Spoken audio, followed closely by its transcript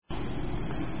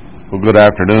Well, good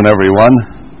afternoon, everyone.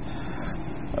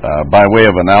 By way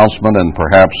of announcement and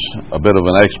perhaps a bit of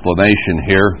an explanation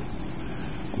here,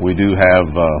 we do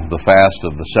have the fast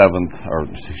of the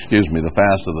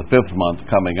fifth month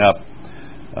coming up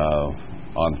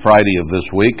on Friday of this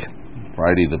week,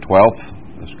 Friday the 12th,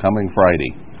 this coming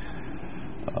Friday.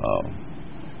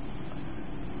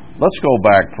 Let's go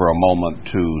back for a moment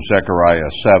to Zechariah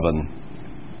 7.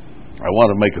 I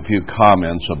want to make a few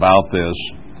comments about this.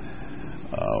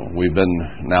 We've been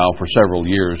now for several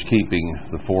years keeping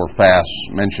the four fasts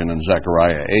mentioned in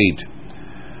Zechariah 8.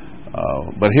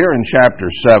 But here in chapter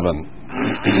 7,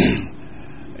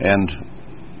 and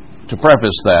to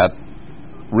preface that,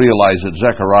 realize that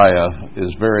Zechariah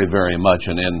is very, very much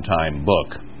an end-time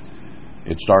book.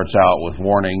 It starts out with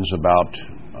warnings about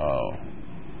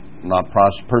not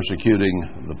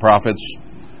persecuting the prophets.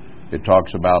 It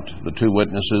talks about the two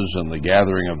witnesses and the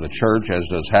gathering of the church, as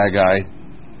does Haggai.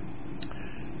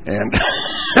 And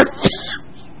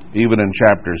even in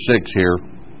chapter 6 here,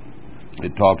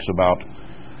 it talks about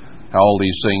how all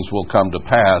these things will come to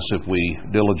pass if we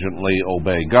diligently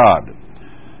obey God.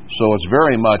 So it's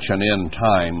very much an end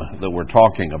time that we're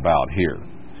talking about here.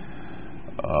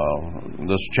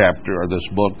 This chapter, or this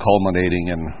book, culminating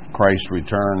in Christ's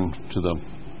return to the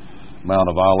Mount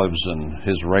of Olives and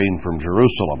his reign from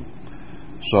Jerusalem.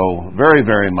 So very,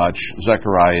 very much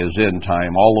Zechariah is end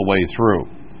time all the way through.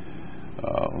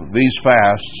 These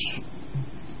fasts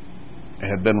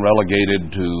had been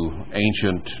relegated to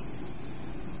ancient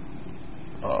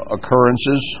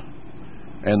occurrences,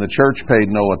 and the church paid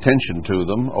no attention to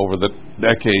them over the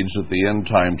decades that the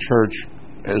end-time church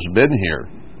has been here,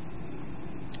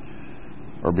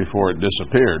 or before it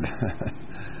disappeared,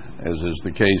 as is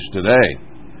the case today.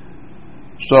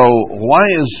 So why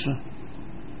is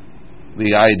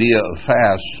the idea of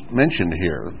fast mentioned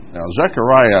here? Now,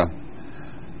 Zechariah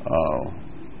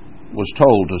was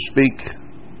told to speak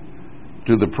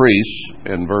to the priests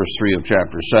in verse 3 of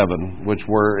chapter 7, which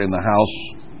were in the house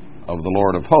of the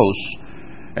Lord of hosts,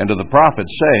 and to the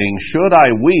prophets, saying, "Should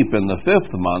I weep in the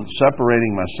fifth month,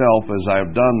 separating myself as I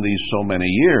have done these so many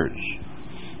years?"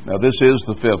 Now this is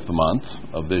the fifth month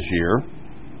of this year,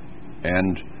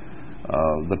 and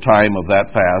the time of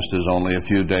that fast is only a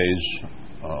few days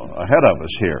ahead of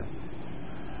us here.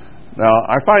 Now,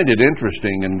 I find it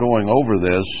interesting in going over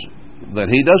this that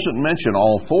he doesn't mention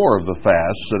all four of the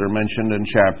fasts that are mentioned in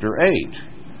chapter 8.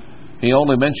 He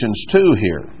only mentions two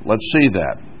here. Let's see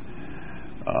that.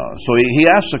 So he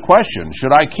asks a question,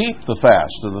 should I keep the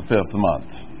fast of the fifth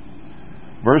month?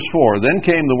 Verse 4, "Then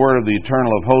came the word of the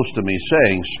Eternal of hosts to me,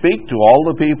 saying, Speak to all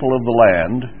the people of the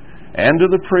land, and to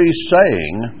the priests,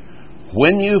 saying,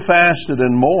 When you fasted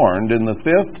and mourned in the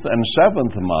fifth and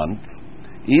seventh month,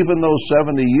 even those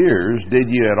 70 years, did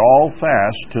ye at all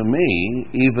fast to me,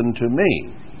 even to me?"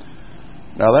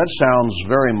 Now that sounds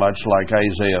very much like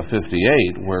Isaiah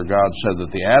 58, where God said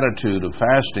that the attitude of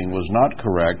fasting was not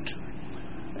correct,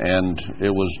 and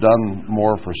it was done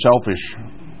more for selfish,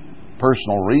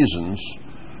 personal reasons,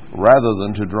 rather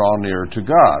than to draw near to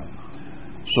God.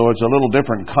 So it's a little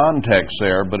different context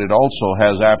there, but it also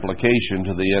has application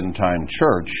to the end-time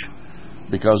church,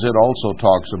 because it also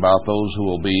talks about those who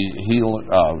will be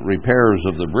repairers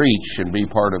of the breach and be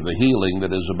part of the healing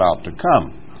that is about to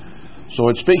come. So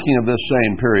it's speaking of this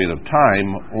same period of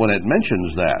time when it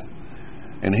mentions that.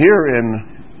 And here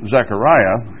in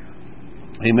Zechariah,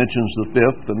 he mentions the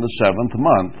fifth and the seventh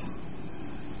month.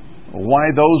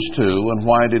 Why those two, and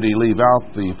why did he leave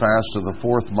out the fast of the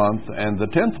fourth month and the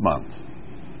 10th month?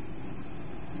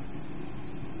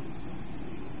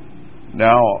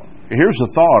 Now, here's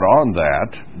a thought on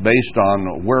that, based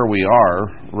on where we are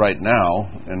right now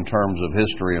in terms of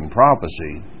history and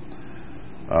prophecy.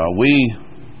 We,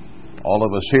 all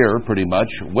of us here, pretty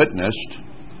much witnessed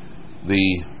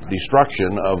the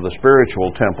destruction of the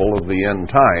spiritual temple of the end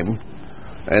time,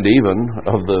 and even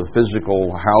of the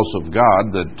physical house of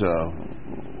God that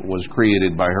was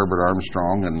created by Herbert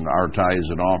Armstrong, and our tithes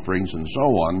and offerings and so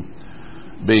on,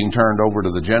 being turned over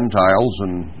to the Gentiles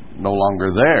and no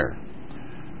longer there.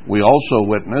 We also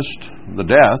witnessed the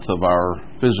death of our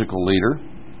physical leader.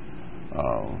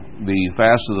 The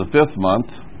fast of the fifth month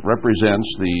represents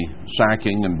the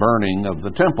sacking and burning of the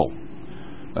temple.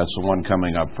 That's the one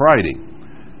coming up Friday.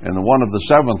 And the one of the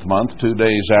seventh month, 2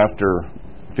 days after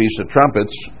Feast of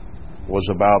Trumpets, was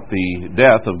about the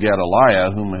death of Gedaliah,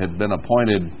 whom had been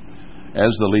appointed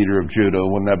as the leader of Judah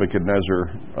when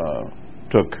Nebuchadnezzar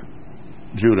took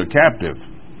Judah captive.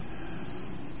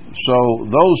 So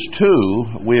those two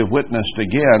we have witnessed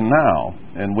again now,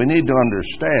 and we need to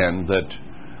understand that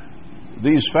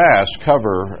these fasts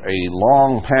cover a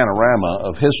long panorama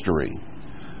of history.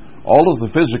 All of the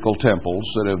physical temples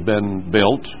that have been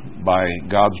built by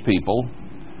God's people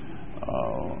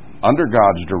under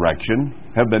God's direction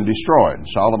have been destroyed.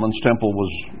 Solomon's temple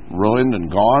was ruined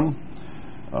and gone.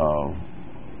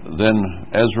 Then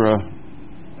Ezra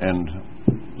and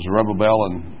Zerubbabel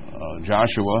and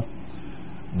Joshua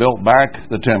built back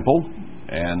the temple,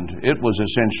 and it was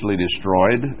essentially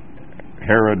destroyed.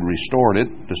 Herod restored it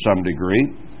to some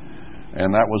degree,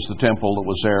 and that was the temple that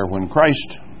was there when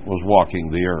Christ was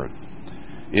walking the earth.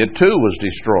 It too was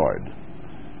destroyed.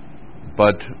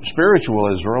 But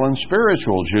spiritual Israel and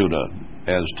spiritual Judah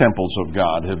as temples of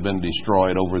God have been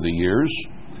destroyed over the years.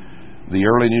 The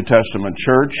early New Testament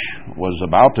church was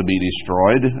about to be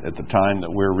destroyed at the time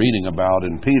that we're reading about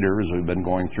in Peter as we've been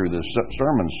going through this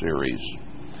sermon series.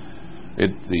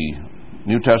 The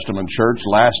New Testament church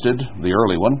lasted, the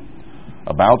early one,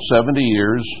 about 70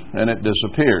 years, and it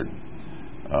disappeared.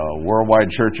 Worldwide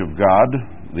Church of God,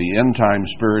 the end-time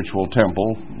spiritual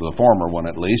temple, the former one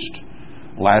at least,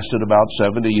 lasted about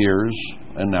 70 years,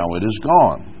 and now it is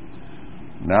gone.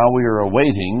 Now we are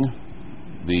awaiting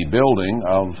the building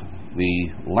of the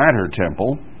latter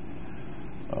temple,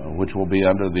 which will be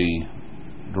under the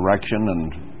direction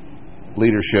and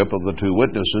leadership of the two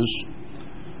witnesses,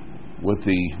 with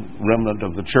the remnant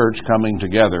of the church coming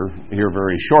together here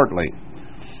very shortly.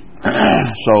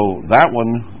 So that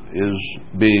one is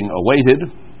being awaited,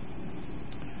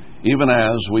 even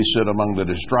as we sit among the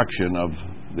destruction of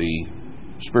the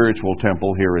spiritual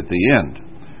temple here at the end,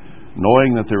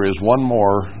 knowing that there is one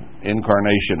more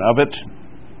incarnation of it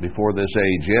before this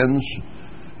age ends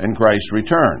and Christ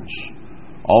returns.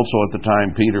 Also at the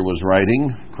time Peter was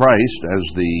writing, Christ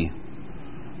as the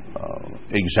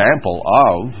example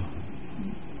of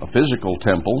a physical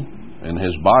temple in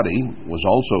his body was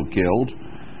also killed,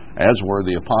 as were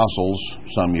the apostles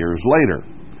some years later.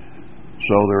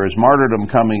 So there is martyrdom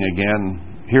coming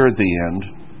again here at the end,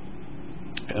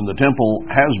 and the temple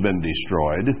has been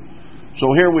destroyed.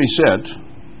 So here we sit,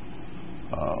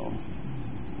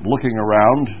 looking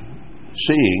around,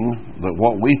 seeing that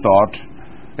what we thought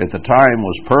at the time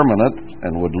was permanent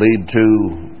and would lead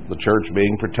to the church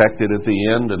being protected at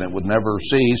the end and it would never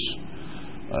cease.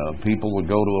 People would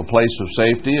go to a place of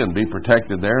safety and be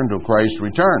protected there until Christ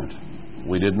returned.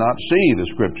 We did not see the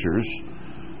scriptures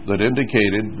that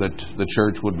indicated that the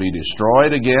church would be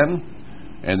destroyed again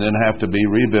and then have to be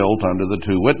rebuilt under the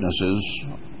two witnesses,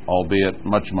 albeit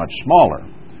much, much smaller.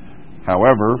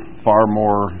 However, far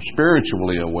more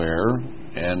spiritually aware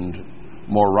and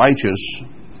more righteous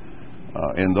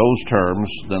in those terms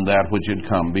than that which had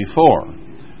come before.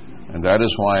 And that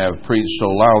is why I've preached so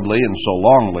loudly and so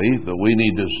longly that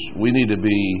we need to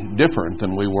be different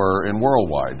than we were in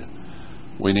Worldwide.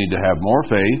 We need to have more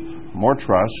faith, more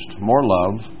trust, more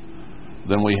love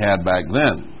than we had back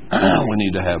then. We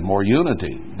need to have more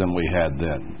unity than we had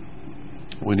then.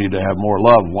 We need to have more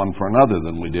love one for another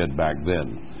than we did back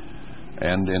then.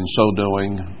 And in so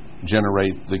doing,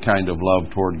 generate the kind of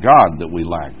love toward God that we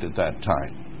lacked at that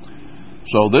time.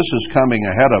 So this is coming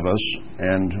ahead of us,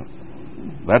 and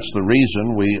that's the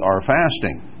reason we are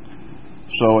fasting.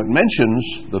 So it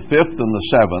mentions the 5th and the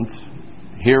 7th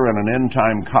here in an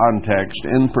end-time context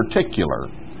in particular,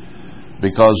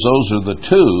 because those are the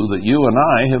two that you and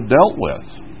I have dealt with.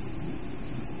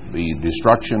 The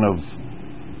destruction of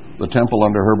the temple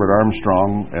under Herbert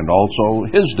Armstrong and also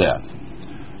his death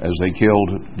as they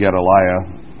killed Gedaliah,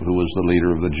 who was the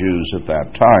leader of the Jews at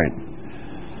that time.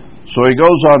 So he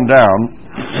goes on down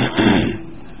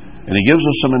and he gives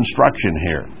us some instruction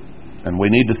here. And we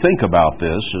need to think about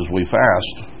this as we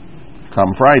fast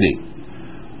come Friday.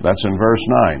 That's in verse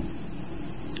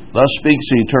 9. Thus speaks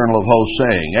the Eternal of Hosts,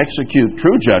 saying, execute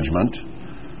true judgment,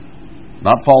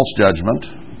 not false judgment,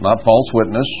 not false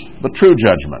witness, but true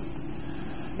judgment,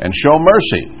 and show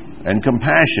mercy and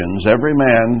compassions every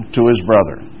man to his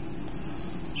brother.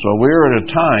 So we're at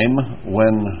a time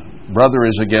when brother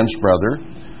is against brother.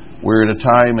 We're at a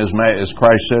time, as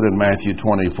Christ said in Matthew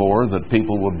 24, that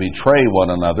people will betray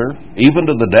one another, even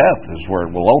to the death is where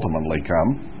it will ultimately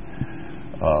come.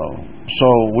 So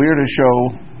we're to show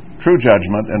true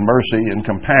judgment and mercy and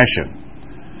compassion.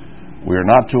 We are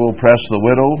not to oppress the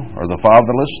widow or the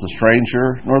fatherless, the stranger,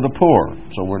 nor the poor.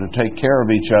 So we're to take care of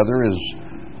each other as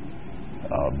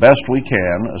best we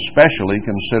can, especially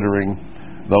considering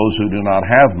those who do not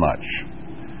have much.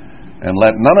 And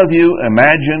let none of you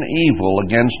imagine evil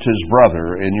against his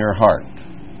brother in your heart.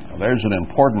 Now, there's an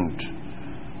important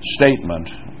statement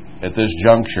at this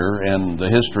juncture in the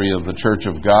history of the Church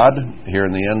of God here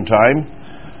in the end time,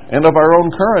 and of our own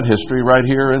current history right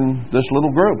here in this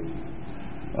little group.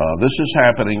 This is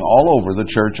happening all over the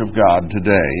Church of God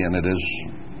today, and it is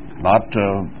not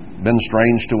been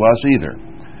strange to us either.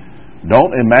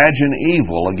 Don't imagine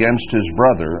evil against his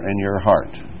brother in your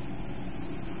heart.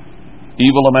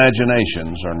 Evil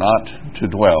imaginations are not to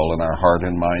dwell in our heart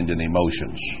and mind and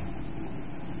emotions.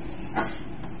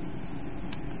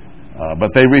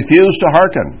 But they refused to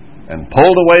hearken, and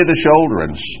pulled away the shoulder,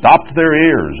 and stopped their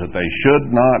ears, that they should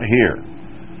not hear.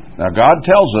 Now God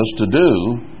tells us to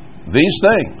do these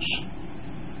things.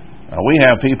 Now, we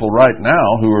have people right now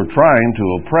who are trying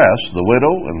to oppress the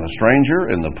widow and the stranger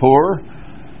and the poor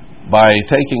by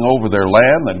taking over their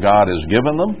land that God has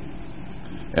given them,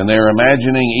 and they're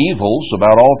imagining evils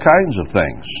about all kinds of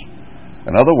things.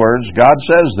 In other words, God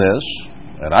says this,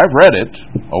 and I've read it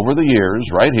over the years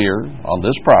right here on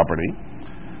this property,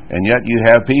 and yet you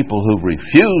have people who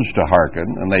refuse to hearken,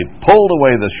 and they've pulled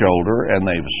away the shoulder, and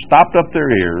they've stopped up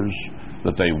their ears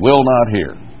that they will not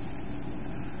hear.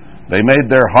 They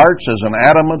made their hearts as an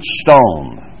adamant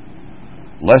stone,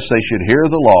 lest they should hear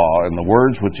the law and the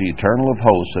words which the Eternal of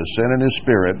Hosts has sent in his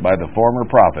Spirit by the former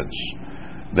prophets.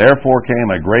 Therefore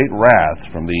came a great wrath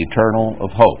from the Eternal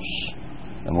of Hosts.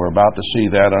 And we're about to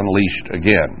see that unleashed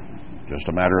again. Just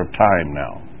a matter of time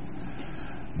now.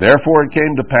 Therefore it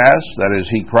came to pass that as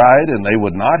he cried and they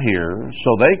would not hear, so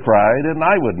they cried and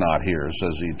I would not hear,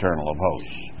 says the Eternal of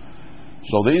Hosts.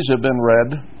 So these have been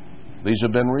read, these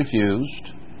have been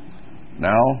refused.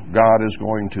 Now God is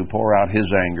going to pour out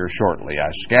his anger shortly.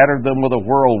 I scattered them with a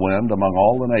whirlwind among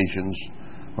all the nations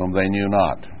whom they knew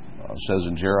not. It says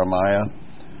in Jeremiah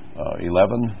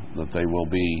 11 that they will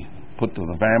be put to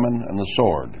the famine and the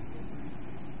sword.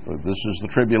 This is the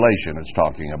tribulation it's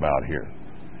talking about here.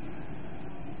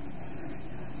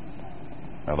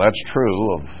 Now that's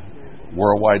true of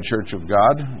Worldwide Church of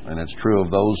God, and it's true of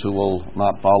those who will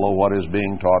not follow what is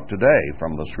being taught today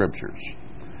from the Scriptures.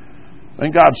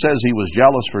 Then God says he was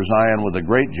jealous for Zion with a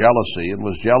great jealousy, and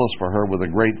was jealous for her with a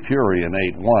great fury in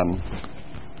 8:1.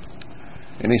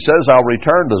 And he says, I'll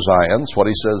return to Zion. That's what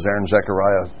he says there in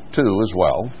Zechariah 2 as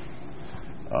well.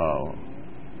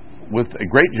 With a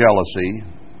great jealousy,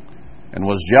 and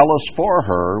was jealous for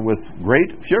her with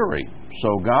great fury.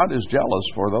 So God is jealous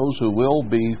for those who will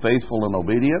be faithful and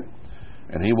obedient,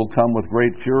 and he will come with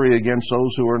great fury against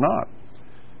those who are not.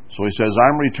 So he says,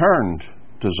 I'm returned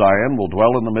to Zion, will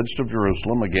dwell in the midst of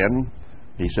Jerusalem. Again,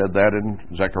 he said that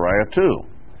in Zechariah 2.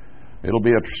 It'll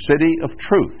be a city of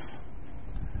truth.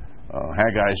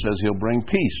 Haggai says he'll bring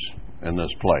peace in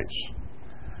this place.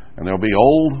 And there'll be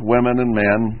old women and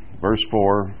men, verse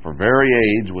 4, for very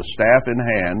age, with staff in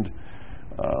hand,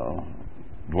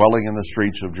 dwelling in the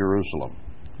streets of Jerusalem.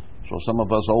 So some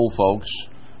of us old folks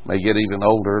may get even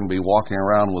older and be walking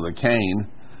around with a cane,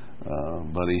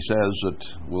 but he says that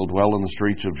we'll dwell in the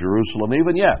streets of Jerusalem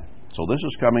even yet. So this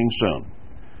is coming soon.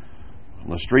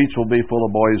 The streets will be full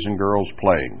of boys and girls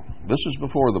playing. This is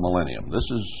before the millennium. This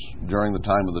is during the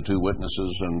time of the two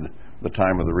witnesses and the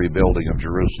time of the rebuilding of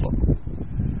Jerusalem.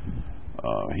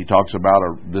 He talks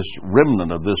about this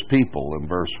remnant of this people in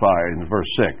verse 5 and verse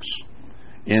 6.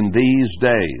 In these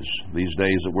days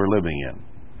that we're living in.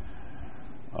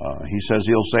 He says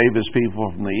he'll save his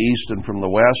people from the east and from the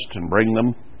west and bring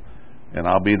them, and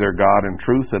I'll be their God in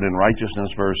truth and in righteousness,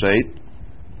 verse 8.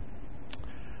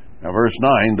 Now, verse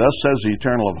 9, thus says the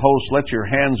Eternal of Hosts, let your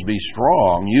hands be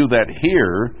strong, you that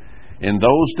hear in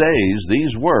those days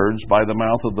these words by the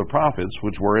mouth of the prophets,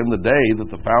 which were in the day that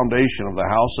the foundation of the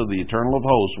house of the Eternal of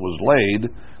Hosts was laid,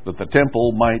 that the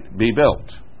temple might be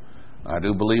built. I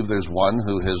do believe there's one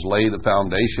who has laid a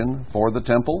foundation for the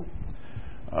temple.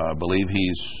 I believe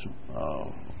he's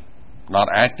not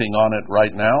acting on it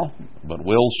right now, but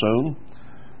will soon,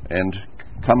 and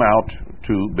come out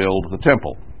to build the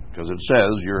temple. Because it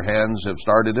says, your hands have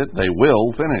started it, they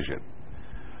will finish it.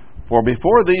 For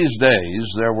before these days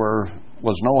there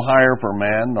was no hire for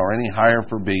man, nor any hire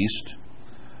for beast,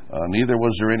 neither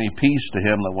was there any peace to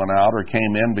him that went out or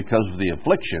came in because of the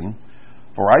affliction.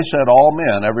 For I set all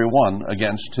men, every one,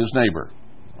 against his neighbor.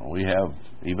 We have,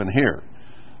 even here,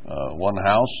 one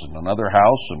house and another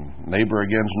house, and neighbor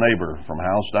against neighbor from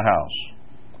house to house.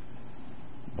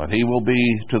 But he will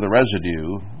be to the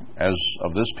residue as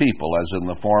of this people as in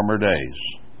the former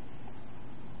days.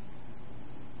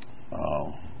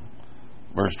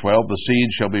 Verse 12, the seed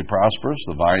shall be prosperous,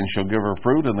 the vine shall give her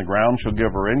fruit, and the ground shall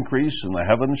give her increase, and the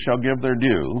heavens shall give their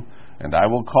dew, and I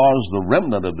will cause the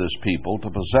remnant of this people to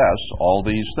possess all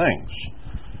these things.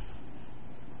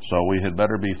 So we had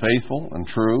better be faithful and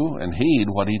true and heed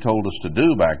what he told us to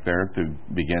do back there at the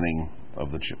beginning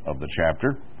of the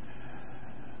chapter.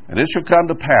 And it shall come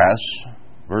to pass,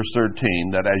 verse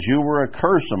 13, that as you were a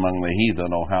curse among the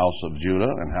heathen, O house of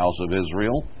Judah and house of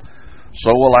Israel,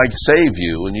 So will I save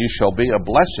you, and you shall be a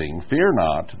blessing. Fear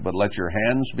not, but let your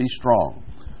hands be strong.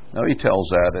 Now he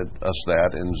tells us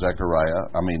that in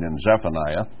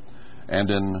Zephaniah, and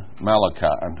in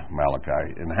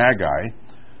in Haggai,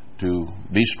 to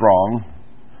be strong,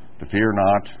 to fear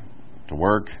not, to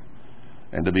work,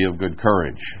 and to be of good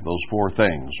courage. Those four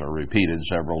things are repeated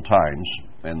several times,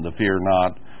 and the fear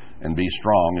not and be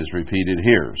strong is repeated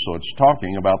here. So it's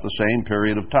talking about the same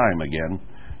period of time again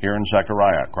here in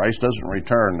Zechariah. Christ doesn't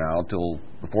return now till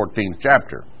the 14th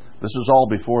chapter. This is all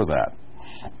before that.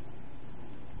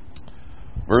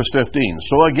 Verse 15,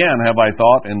 so again have I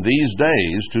thought in these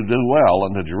days to do well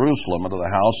unto Jerusalem and to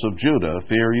the house of Judah,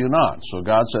 fear you not. So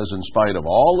God says, in spite of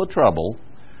all the trouble,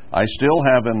 I still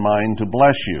have in mind to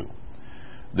bless you.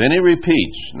 Then he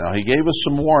repeats. Now he gave us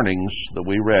some warnings that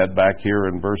we read back here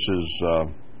in verses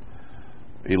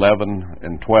 11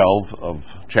 and 12 of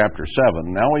chapter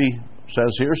 7. Now he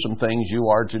says, here's some things you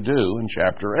are to do in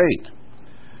chapter 8.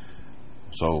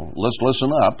 So let's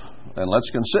listen up and let's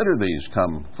consider these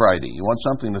come Friday. You want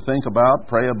something to think about,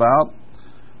 pray about?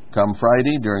 Come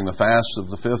Friday during the fast of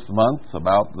the 5th month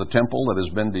about the temple that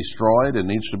has been destroyed and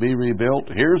needs to be rebuilt.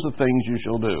 Here's the things you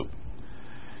shall do.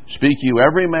 Speak you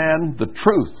every man the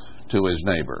truth to his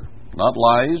neighbor. Not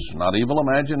lies, not evil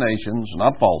imaginations,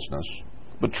 not falseness,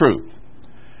 but truth.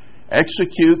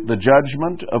 Execute the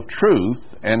judgment of truth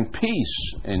and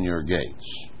peace in your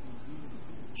gates.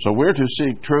 So we're to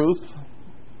seek truth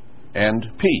and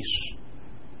peace.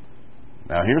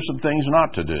 Now here's some things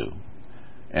not to do.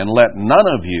 And let none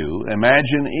of you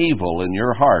imagine evil in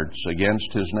your hearts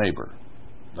against his neighbor.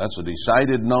 That's a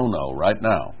decided no-no right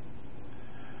now.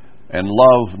 And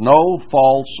love no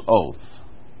false oath.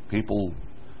 People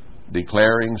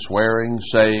declaring, swearing,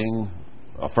 saying,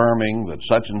 affirming that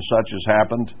such and such has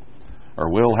happened or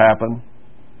will happen.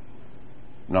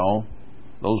 No,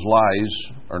 those lies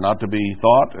are not to be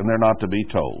thought and they're not to be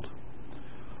told.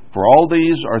 For all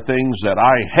these are things that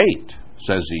I hate,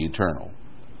 says the Eternal.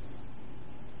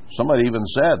 Somebody even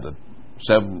said that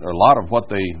a lot of what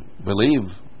they believe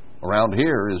around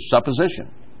here is supposition.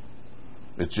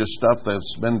 It's just stuff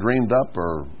that's been dreamed up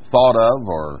or thought of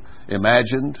or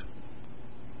imagined.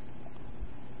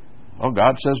 Well,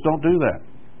 God says don't do that.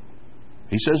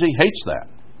 He says he hates that.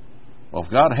 Well, if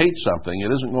God hates something,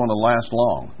 it isn't going to last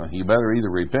long. You better either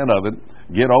repent of it,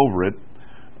 get over it,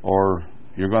 or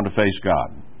you're going to face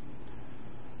God.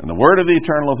 And the word of the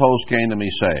Eternal of Hosts came to me,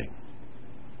 saying,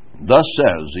 thus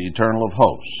says the Eternal of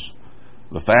Hosts,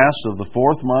 the fast of the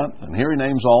 4th month, and here he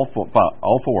names all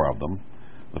four of them,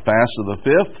 the fast of the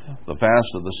 5th, the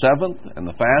fast of the 7th, and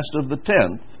the fast of the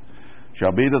 10th,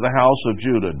 shall be to the house of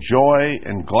Judah joy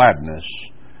and gladness,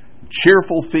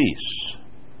 cheerful feasts.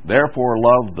 Therefore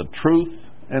love the truth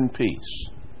and peace.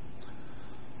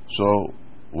 So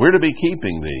we're to be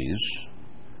keeping these,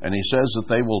 and he says that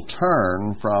they will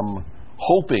turn from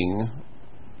hoping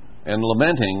and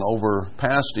lamenting over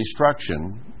past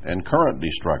destruction and current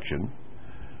destruction,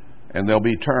 and they'll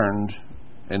be turned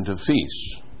into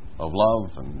feasts of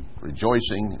love and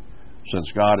rejoicing,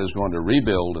 since God is going to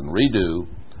rebuild and redo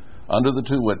under the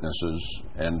 2 witnesses,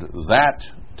 and that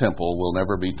temple will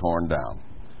never be torn down.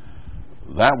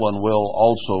 That one will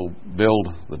also build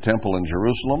the temple in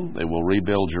Jerusalem. They will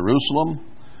rebuild Jerusalem.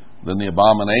 Then the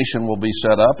abomination will be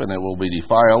set up, and it will be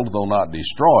defiled, though not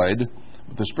destroyed.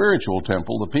 But the spiritual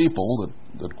temple, the people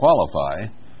that qualify,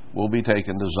 will be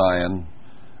taken to Zion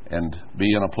and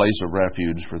be in a place of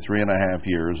refuge for 3.5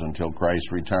 years until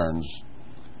Christ returns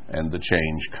and the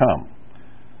change come.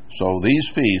 So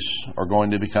these feasts are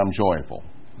going to become joyful.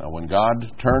 Now when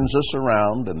God turns us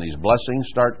around and these blessings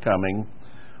start coming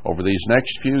over these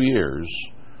next few years,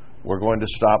 we're going to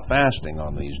stop fasting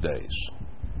on these days.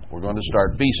 We're going to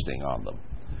start feasting on them,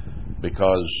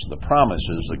 because the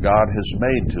promises that God has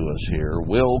made to us here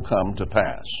will come to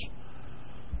pass.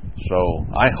 So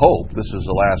I hope this is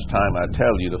the last time I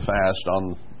tell you to fast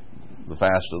on the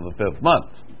fast of the 5th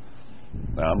month.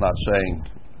 Now, I'm not saying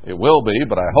it will be,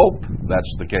 but I hope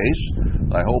that's the case.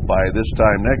 I hope by this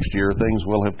time next year things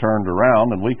will have turned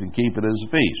around and we can keep it as a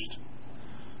feast.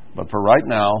 But for right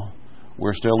now,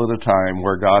 we're still at a time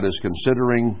where God is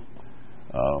considering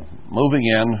moving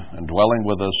in and dwelling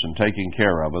with us and taking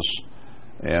care of us,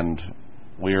 and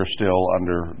we are still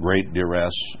under great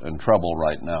duress and trouble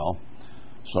right now.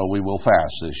 So we will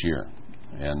fast this year,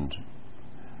 and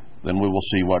then we will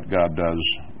see what God does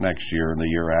next year and the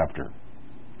year after.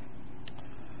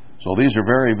 So these are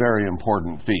very, very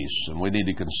important feasts, and we need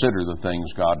to consider the things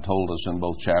God told us in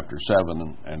both chapter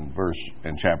 7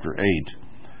 and chapter 8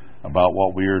 about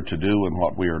what we are to do and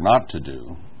what we are not to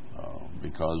do,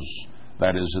 because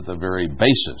that is at the very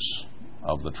basis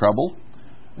of the trouble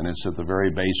and it's at the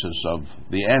very basis of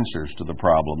the answers to the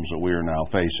problems that we are now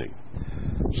facing.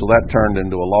 So that turned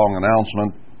into a long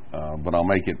announcement, but I'll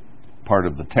make it part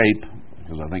of the tape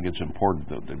because I think it's important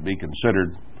that it be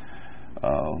considered.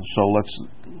 So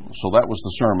that was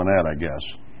the sermonette, I guess,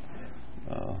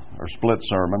 or split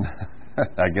sermon.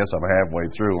 I guess I'm halfway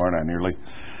through, aren't I? Nearly.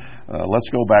 Let's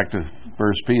go back to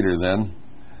 1 Peter then,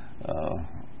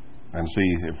 and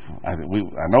see if I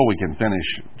know we can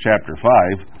finish chapter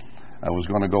 5. I was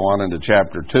going to go on into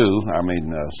chapter 2.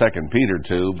 2 Peter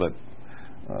 2, but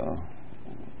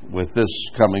with this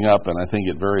coming up, and I think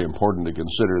it very important to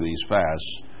consider these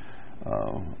fasts,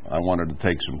 I wanted to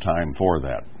take some time for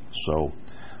that. So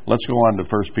let's go on to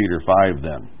 1 Peter 5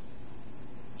 then.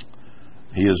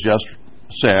 He has just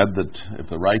said that if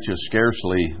the righteous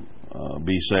scarcely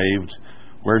be saved,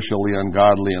 where shall the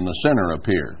ungodly and the sinner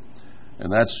appear?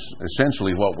 And that's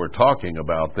essentially what we're talking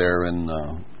about there in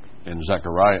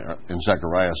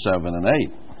Zechariah 7 and 8,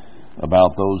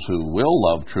 about those who will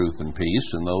love truth and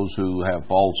peace and those who have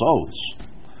false oaths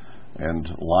and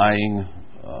lying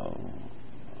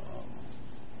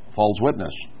false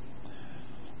witness.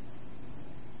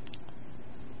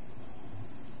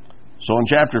 So in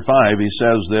chapter 5, he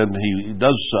says then, he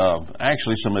does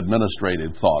actually some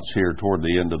administrative thoughts here toward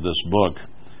the end of this book.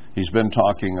 He's been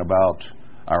talking about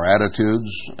our attitudes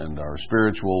and our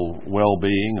spiritual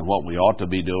well-being and what we ought to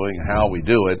be doing, how we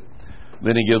do it.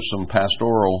 Then he gives some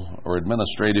pastoral or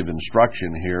administrative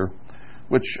instruction here,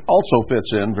 which also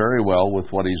fits in very well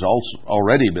with what he's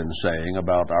already been saying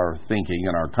about our thinking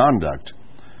and our conduct.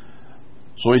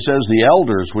 So he says, the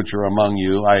elders which are among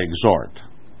you I exhort.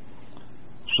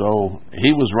 So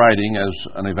he was writing as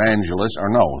an evangelist, or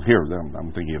no, here,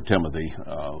 I'm thinking of Timothy.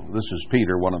 This is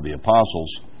Peter, one of the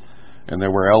apostles, and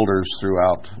there were elders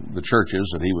throughout the churches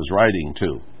that he was writing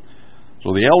to.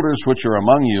 So the elders which are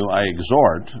among you, I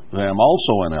exhort them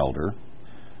also an elder.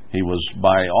 He was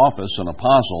by office an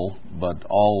apostle, but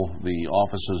all the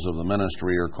offices of the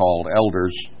ministry are called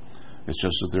elders. It's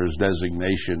just that there's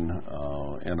designation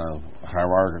in a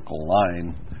hierarchical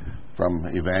line from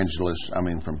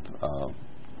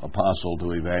apostle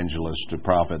to evangelist to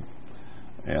prophet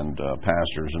and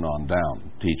pastors and on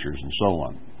down, teachers and so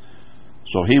on.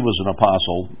 So he was an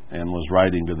apostle and was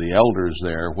writing to the elders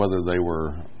there, whether they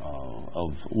were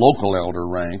of local elder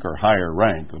rank or higher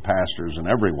rank. The pastors and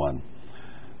everyone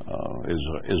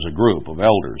is a group of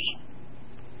elders.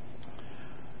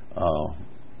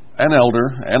 An elder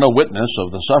and a witness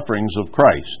of the sufferings of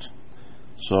Christ.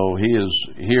 So he is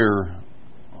here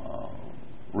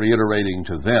reiterating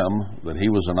to them that he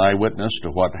was an eyewitness to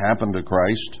what happened to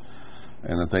Christ,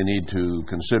 and that they need to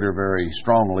consider very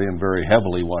strongly and very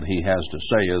heavily what he has to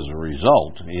say as a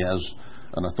result. He has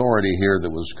an authority here that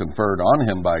was conferred on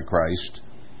him by Christ,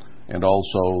 and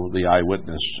also the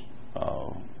eyewitness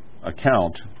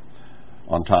account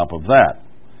on top of that.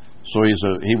 So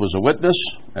he was a witness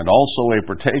and also a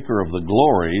partaker of the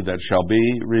glory that shall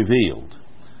be revealed.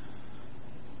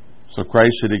 So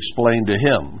Christ had explained to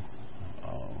him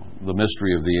the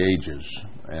mystery of the ages,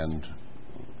 and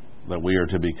that we are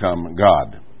to become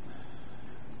God.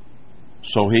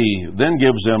 So he then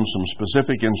gives them some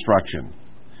specific instruction.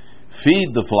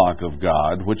 Feed the flock of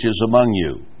God which is among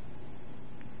you.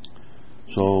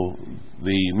 So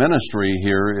the ministry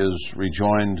here is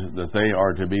rejoined that they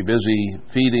are to be busy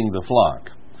feeding the flock.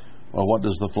 Well, what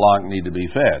does the flock need to be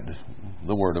fed?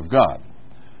 The Word of God.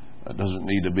 It doesn't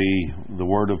need to be the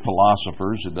word of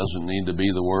philosophers. It doesn't need to be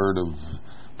the word of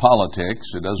politics.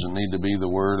 It doesn't need to be the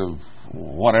word of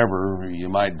whatever you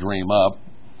might dream up,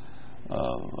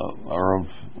 or of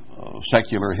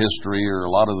secular history, or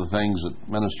a lot of the things that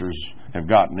ministers have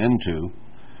gotten into.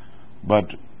 But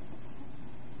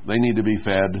they need to be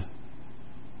fed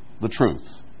the truth,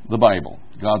 the Bible,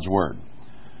 God's Word.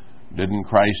 Didn't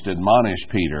Christ admonish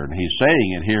Peter? And he's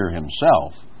saying it here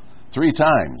himself 3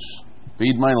 times.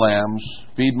 Feed my lambs,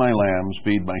 feed my lambs,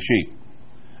 feed my sheep.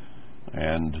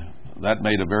 And that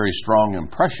made a very strong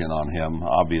impression on him,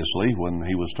 obviously, when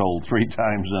he was told 3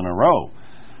 times in a row.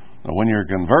 When you're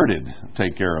converted,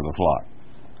 take care of the flock.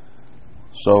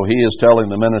 So he is telling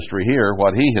the ministry here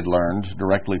what he had learned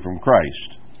directly from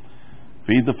Christ.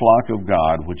 Feed the flock of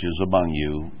God which is among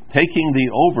you, taking the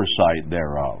oversight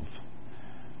thereof.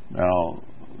 Now,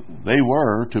 they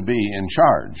were to be in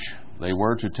charge. They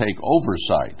were to take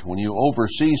oversight. When you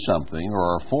oversee something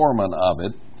or are foreman of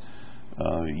it,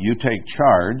 you take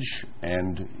charge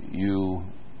and you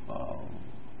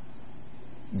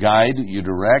guide, you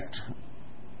direct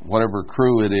whatever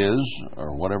crew it is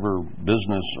or whatever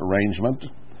business arrangement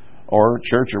or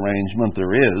church arrangement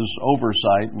there is.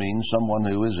 Oversight means someone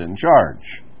who is in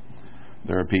charge.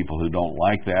 There are people who don't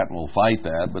like that and will fight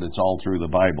that, but it's all through the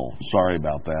Bible. Sorry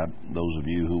about that, those of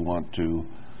you who want to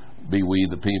be we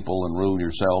the people and rule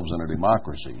yourselves in a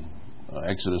democracy.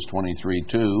 Exodus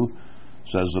 23:2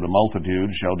 says that a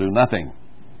multitude shall do nothing.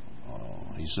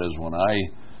 He says, when I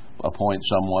appoint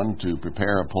someone to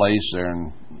prepare a place, there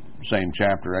in same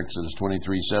chapter, Exodus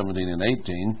 23:17 and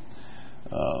 18,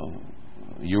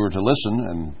 you are to listen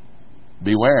and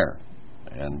beware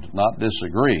and not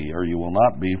disagree, or you will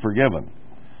not be forgiven.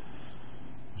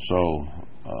 So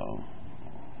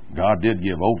God did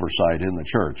give oversight in the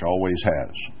church, always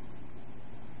has.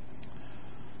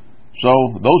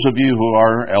 So those of you who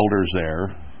are elders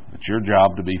there, it's your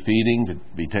job to be feeding, to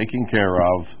be taking care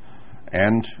of,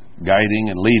 and guiding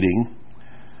and leading,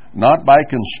 not by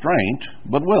constraint,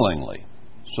 but willingly.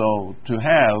 So to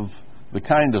have the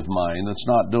kind of mind that's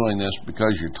not doing this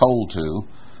because you're told to,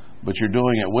 but you're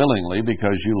doing it willingly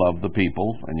because you love the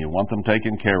people and you want them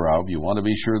taken care of. You want to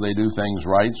be sure they do things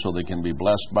right so they can be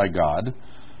blessed by God.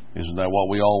 Isn't that what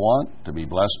we all want? To be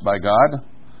blessed by God?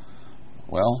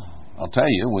 Well, I'll tell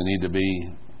you, we need to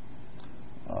be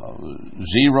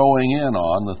zeroing in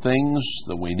on the things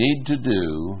that we need to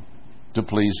do to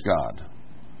please God.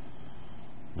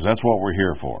 Because that's what we're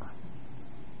here for.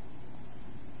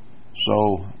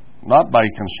 So, not by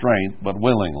constraint, but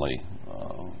willingly.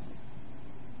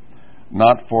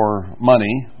 Not for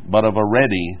money, but of a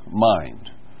ready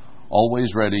mind. Always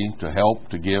ready to help,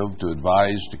 to give, to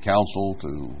advise, to counsel,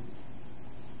 to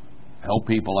help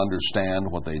people understand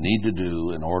what they need to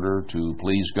do in order to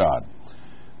please God.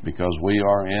 Because we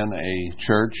are in a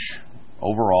church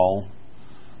overall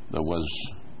that was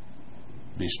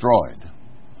destroyed,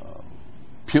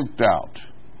 puked out,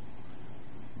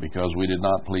 because we did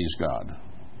not please God.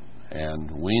 And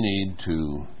we need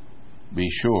to be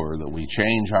sure that we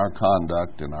change our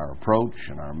conduct and our approach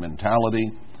and our mentality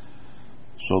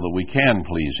so that we can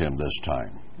please Him this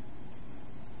time,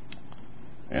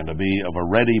 and to be of a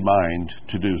ready mind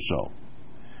to do so.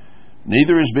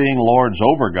 Neither is being lords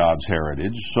over God's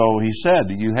heritage. So He said,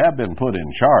 you have been put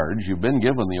in charge, you've been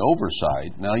given the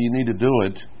oversight, now you need to do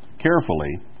it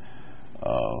carefully,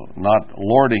 not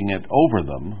lording it over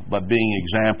them, but being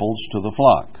examples to the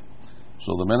flock.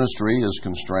 So the ministry is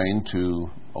constrained to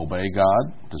obey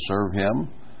God, to serve Him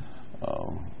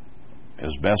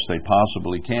as best they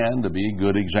possibly can, to be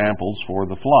good examples for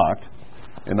the flock,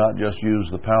 and not just use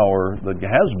the power that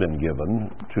has been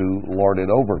given to lord it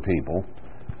over people,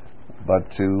 but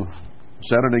to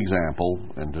set an example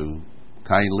and to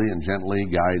kindly and gently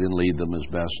guide and lead them as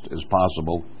best as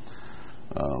possible.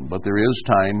 But there is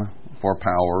time for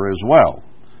power as well.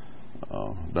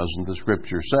 Doesn't the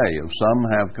Scripture say, if some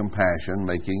have compassion,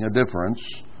 making a difference,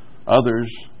 others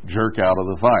jerk out of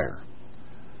the fire?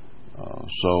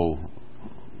 So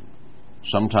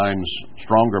sometimes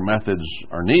stronger methods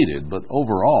are needed, but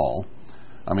overall,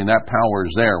 that power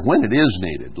is there when it is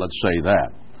needed, let's say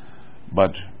that.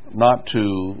 But not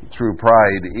to, through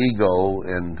pride, ego,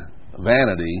 and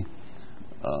vanity,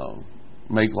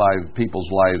 make people's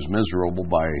lives miserable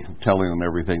by telling them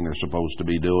everything they're supposed to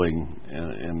be doing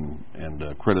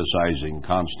and criticizing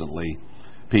constantly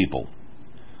people.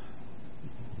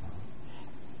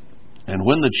 And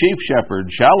when the chief shepherd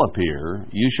shall appear,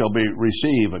 you shall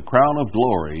receive a crown of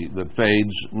glory that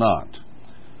fades not.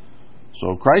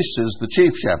 So Christ is the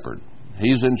chief shepherd.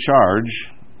 He's in charge,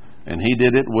 and He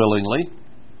did it willingly.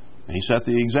 He set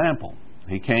the example.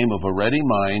 He came of a ready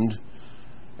mind,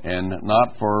 and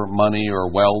not for money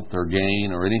or wealth or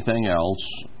gain or anything else.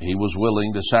 He was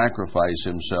willing to sacrifice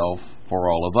Himself for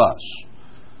all of us.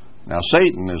 Now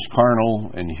Satan is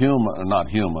carnal and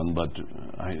inhuman,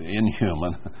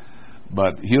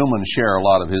 but humans share a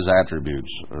lot of his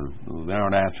attributes, or they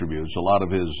aren't attributes, a lot of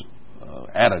his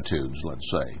attitudes, let's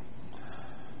say.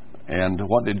 And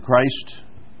what did Christ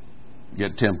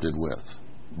get tempted with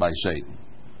by Satan?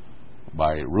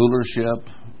 By rulership,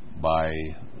 by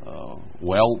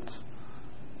wealth,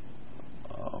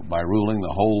 by ruling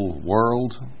the whole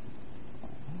world.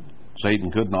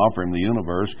 Satan couldn't offer him the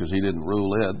universe because he didn't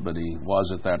rule it, but he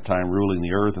was at that time ruling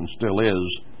the earth and still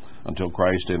is until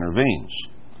Christ intervenes.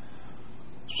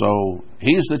 So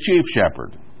He's the chief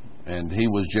shepherd, and He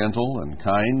was gentle and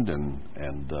kind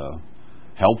and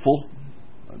helpful.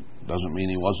 Doesn't mean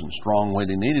He wasn't strong when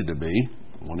He needed to be.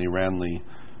 When He ran the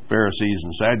Pharisees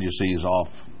and Sadducees off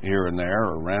here and there,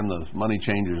 or ran the money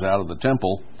changers out of the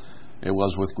temple, it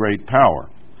was with great power.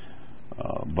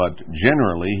 But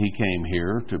generally, He came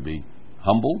here to be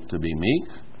humble, to be meek,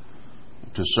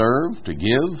 to serve, to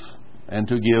give, and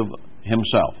to give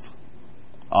Himself.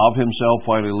 Of Himself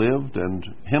while He lived, and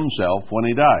Himself when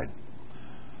He died.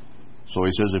 So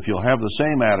He says, if you'll have the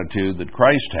same attitude that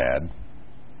Christ had,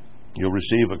 You'll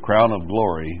receive a crown of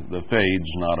glory that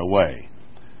fades not away.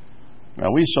 Now,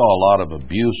 we saw a lot of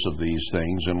abuse of these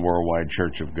things in Worldwide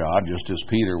Church of God, just as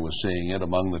Peter was seeing it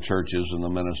among the churches and the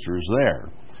ministers there.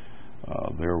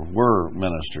 There were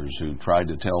ministers who tried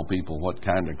to tell people what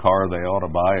kind of car they ought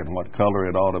to buy and what color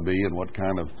it ought to be and what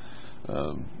kind of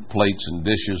plates and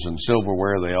dishes and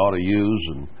silverware they ought to use,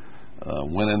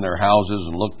 and went in their houses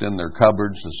and looked in their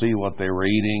cupboards to see what they were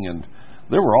eating. And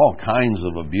there were all kinds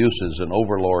of abuses and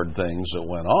overlord things that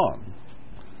went on.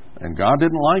 And God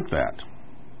didn't like that.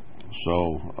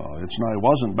 So it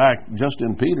wasn't back just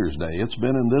in Peter's day. It's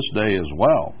been in this day as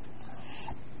well.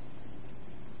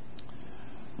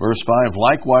 Verse 5,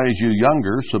 likewise you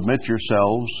younger, submit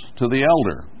yourselves to the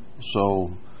elder.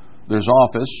 So there's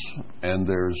office, and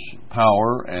there's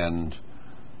power, and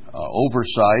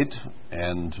oversight,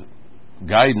 and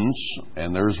guidance,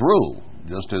 and there's rule.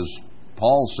 Just as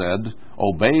Paul said,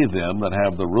 obey them that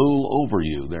have the rule over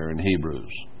you, there in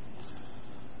Hebrews.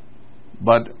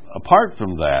 But apart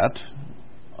from that,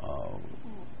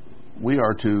 we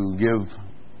are to give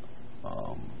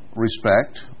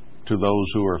respect to those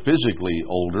who are physically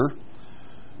older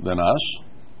than us,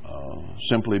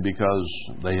 simply because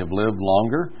they have lived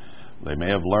longer. They may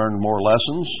have learned more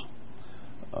lessons.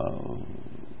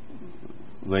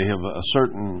 They have a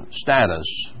certain status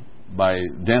by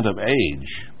dint of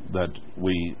age that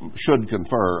we should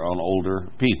confer on older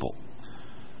people.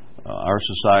 Our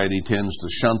society tends to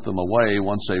shunt them away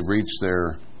once they've reached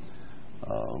their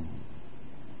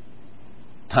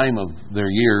time of their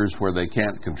years where they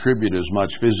can't contribute as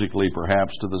much physically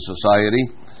perhaps to the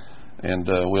society, and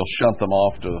we'll shunt them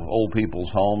off to old people's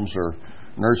homes or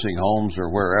nursing homes or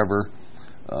wherever,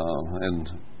 and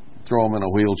throw them in a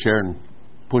wheelchair and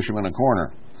push them in a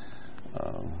corner.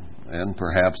 And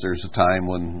perhaps there's a time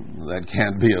when that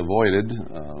can't be avoided,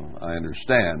 I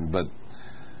understand, but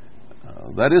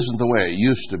that isn't the way it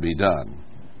used to be done.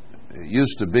 It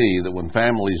used to be that when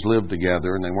families lived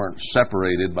together and they weren't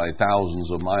separated by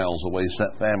thousands of miles the way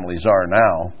families are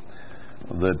now,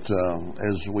 that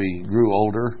as we grew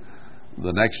older,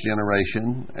 the next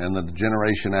generation and the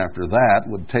generation after that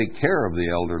would take care of the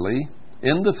elderly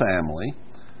in the family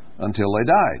until they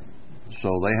died. So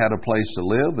they had a place to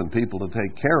live and people to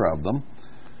take care of them.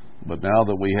 But now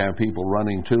that we have people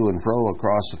running to and fro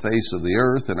across the face of the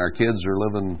earth, and our kids are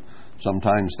living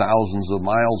sometimes thousands of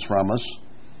miles from us,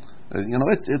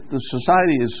 the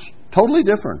society is totally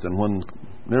different than when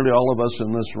nearly all of us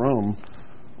in this room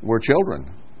were children.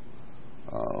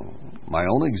 My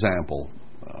own example,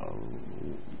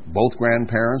 both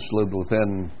grandparents lived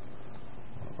within,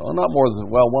 not more than,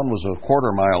 one was a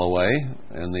quarter mile away,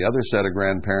 and the other set of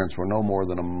grandparents were no more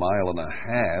than a mile and a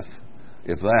half,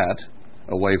 if that,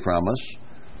 away from us.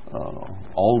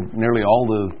 Nearly all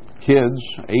the kids,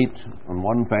 8 in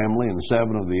one family and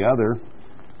 7 of the other,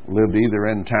 lived either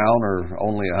in town or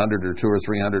only 100 or 200 or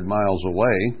 300 miles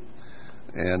away.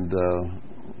 And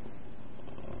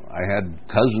I had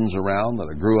cousins around that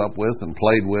I grew up with and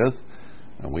played with.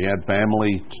 And we had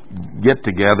family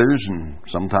get-togethers, and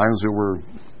sometimes there were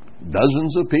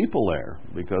dozens of people there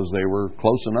because they were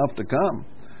close enough to come.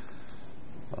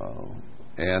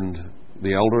 And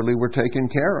the elderly were taken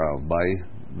care of by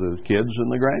the kids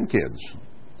and the grandkids.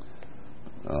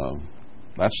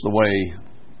 That's the way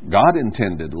God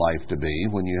intended life to be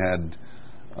when you had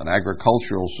an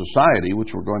agricultural society,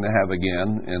 which we're going to have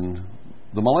again in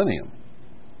the millennium,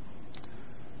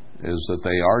 is that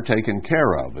they are taken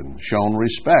care of and shown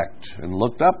respect and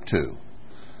looked up to.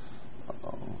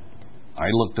 I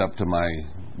looked up to my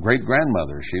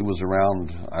great-grandmother. She was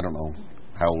around, I don't know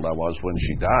how old I was when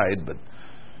she died, but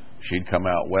she'd come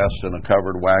out west in a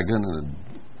covered wagon and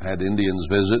had Indians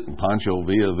visit, and Pancho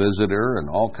Villa visit her, and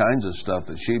all kinds of stuff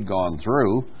that she'd gone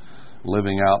through,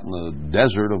 living out in the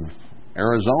desert of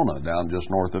Arizona, down just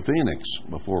north of Phoenix,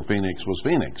 before Phoenix was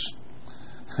Phoenix.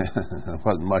 There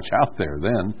wasn't much out there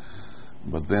then,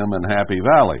 but them in Happy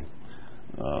Valley.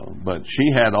 But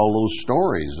she had all those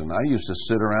stories, and I used to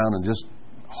sit around and just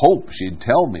hope she'd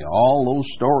tell me all those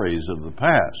stories of the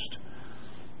past,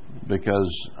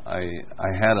 because I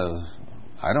had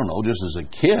just as a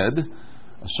kid,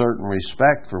 a certain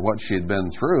respect for what she had been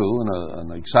through and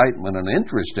an excitement and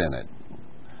interest in it.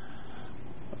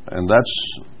 And that's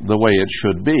the way it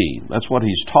should be. That's what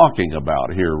he's talking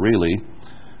about here, really,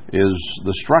 is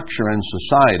the structure in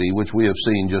society which we have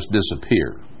seen just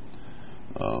disappear.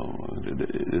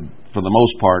 It, for the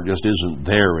most part, just isn't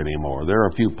there anymore. There are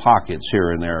a few pockets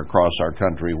here and there across our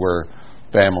country where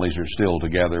families are still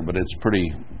together, but it's pretty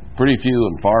few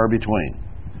and far between.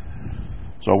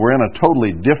 So we're in a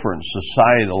totally different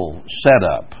societal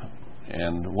setup.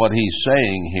 And what he's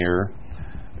saying here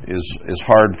is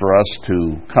hard for us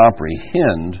to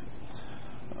comprehend,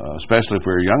 especially if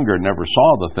we were younger and never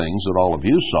saw the things that all of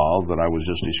you saw that I was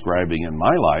just describing in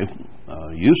my life.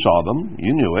 You saw them.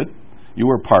 You knew it. You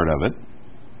were part of it.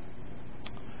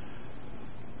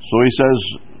 So he says,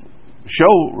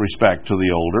 show respect to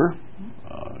the older.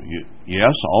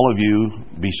 Yes, all of you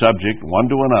be subject one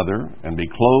to another and be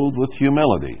clothed with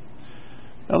humility.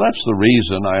 Now that's the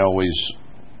reason I always,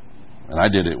 and I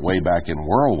did it way back in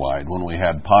Worldwide when we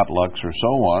had potlucks or so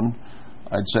on,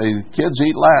 I'd say, kids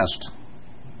eat last.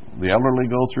 The elderly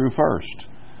go through first.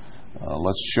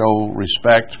 Let's show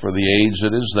respect for the age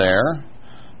that is there.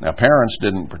 Now, parents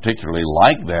didn't particularly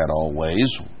like that always.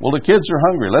 Well, the kids are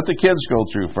hungry. Let the kids go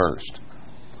through first.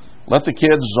 Let the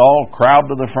kids all crowd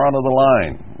to the front of the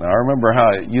line. Now, I remember how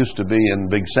it used to be in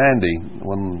Big Sandy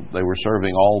when they were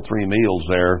serving all three meals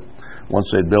there. Once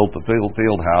they'd built the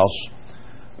field house,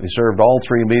 they served all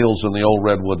three meals in the old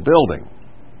Redwood building.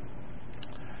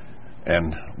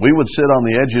 And we would sit on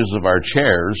the edges of our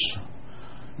chairs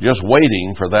just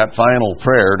waiting for that final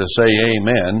prayer to say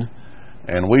amen.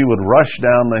 And we would rush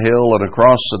down the hill and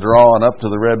across the draw and up to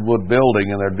the Redwood building,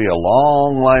 and there'd be a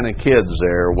long line of kids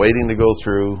there waiting to go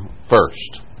through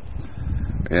first.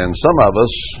 And some of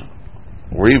us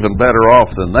were even better off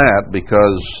than that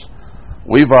because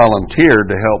we volunteered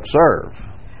to help serve.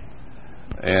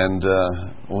 And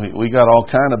we got all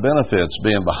kind of benefits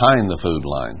being behind the food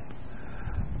line.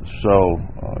 So,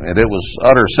 and it was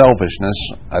utter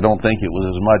selfishness. I don't think it was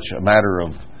as much a matter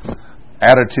of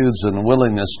attitudes and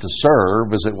willingness to serve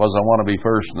as it was I want to be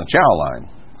first in the chow line.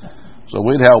 So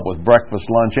we'd help with breakfast,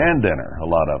 lunch, and dinner, a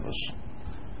lot of us.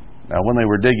 Now, when they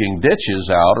were digging ditches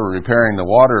out or repairing the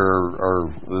water or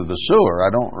the sewer,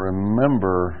 I don't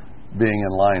remember being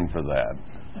in line for that.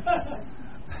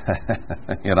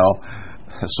 You know,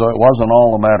 so it wasn't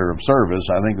all a matter of service.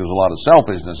 I think there's a lot of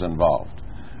selfishness involved.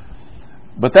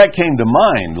 But that came to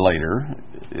mind later,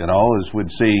 you know, as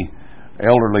we'd see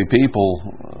elderly people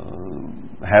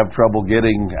have trouble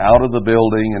getting out of the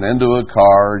building and into a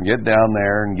car and get down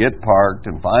there and get parked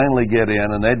and finally get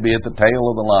in, and they'd be at the tail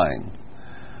of the line.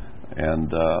 And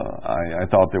I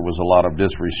thought there was a lot of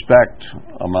disrespect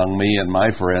among me and my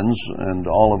friends and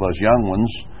all of us young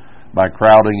ones by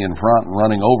crowding in front and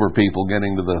running over people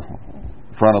getting to the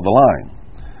front of the line.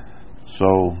 So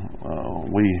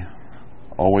we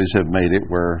always have made it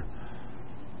where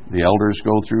the elders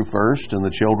go through first and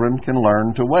the children can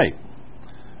learn to wait.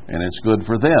 And it's good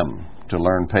for them to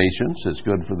learn patience. It's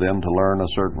good for them to learn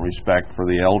a certain respect for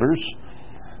the elders.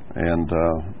 And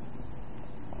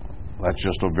that's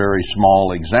just a very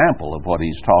small example of what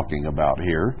he's talking about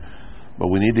here. But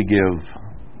we need to give,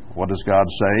 what does God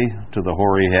say, to the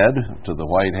hoary head, to the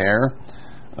white hair,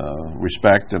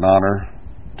 respect and honor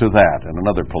to that in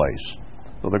another place.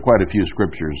 So there are quite a few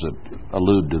scriptures that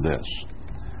allude to this.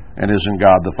 And isn't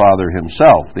God the Father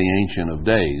himself, the Ancient of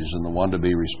Days, and the one to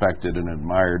be respected and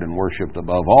admired and worshipped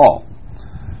above all?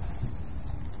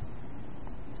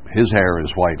 His hair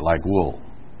is white like wool,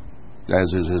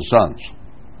 as is his son's.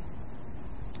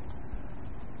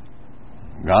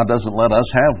 God doesn't let us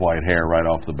have white hair right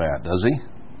off the bat, does he?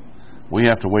 We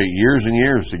have to wait years and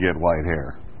years to get white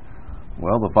hair.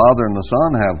 Well, the Father and the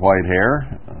Son have white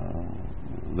hair.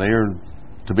 They are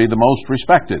to be the most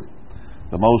respected,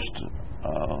 the most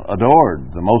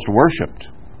adored, the most worshipped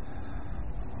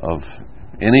of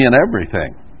any and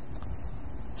everything.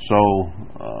 So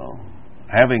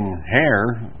having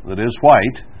hair that is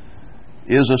white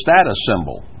is a status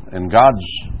symbol in God's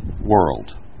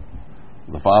world.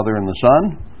 The Father and the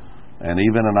Son, and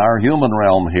even in our human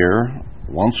realm here,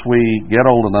 once we get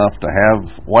old enough to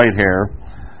have white hair,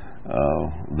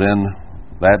 then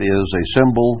that is a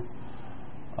symbol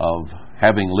of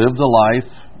having lived a life,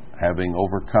 having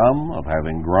overcome, of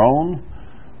having grown,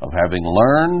 of having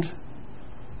learned,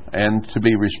 and to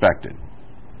be respected.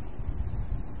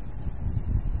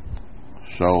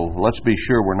 So let's be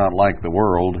sure we're not like the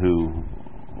world who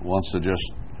wants to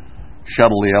just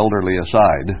shuttle the elderly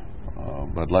aside,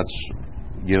 but let's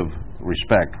give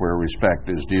respect where respect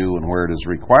is due and where it is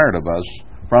required of us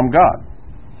from God.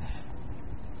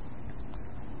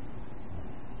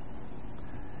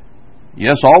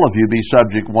 Yes, all of you be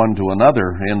subject one to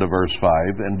another, end of verse 5,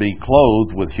 and be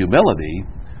clothed with humility,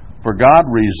 for God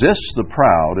resists the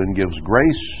proud and gives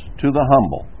grace to the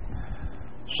humble.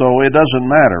 So it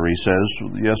doesn't matter, he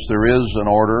says. Yes, there is an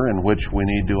order in which we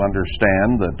need to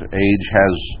understand that age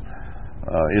has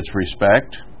its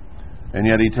respect, and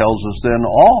yet he tells us then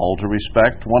all to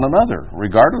respect one another,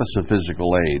 regardless of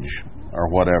physical age or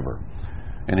whatever.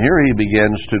 And here he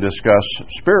begins to discuss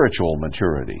spiritual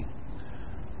maturity.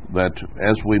 That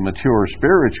as we mature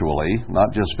spiritually,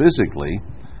 not just physically,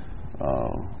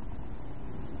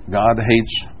 God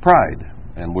hates pride,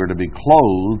 and we're to be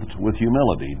clothed with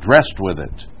humility, dressed with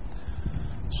it,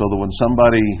 so that when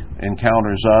somebody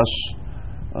encounters us,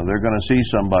 they're going to see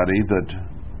somebody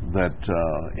that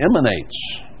emanates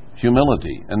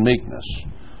humility and meekness,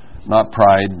 not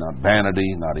pride, not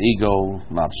vanity, not ego,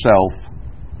 not self,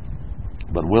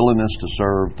 but willingness to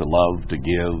serve, to love, to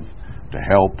give, to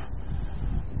help,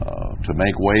 to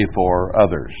make way for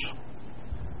others.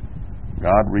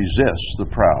 God resists the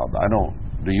proud.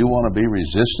 Do you want to be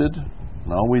resisted?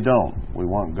 No, we don't. We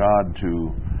want God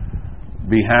to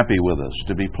be happy with us,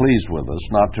 to be pleased with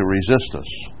us, not to resist us.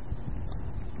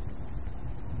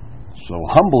 So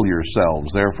humble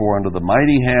yourselves, therefore, under the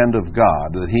mighty hand of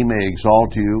God, that He may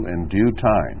exalt you in due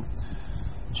time.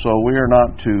 So we are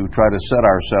not to try to set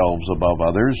ourselves above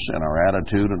others in our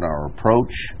attitude and our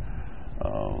approach,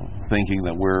 thinking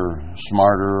that we're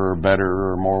smarter or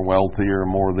better or more wealthy or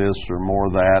more this or more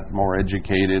that, more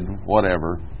educated,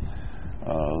 whatever,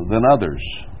 than others.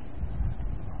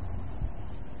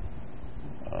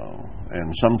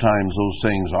 And sometimes those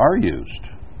things are used.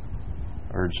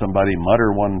 I heard somebody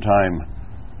mutter one time,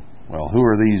 well, who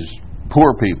are these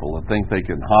poor people that think they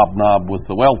can hobnob with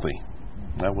the wealthy?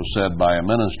 That was said by a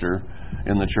minister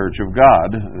in the Church of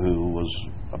God who was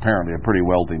apparently a pretty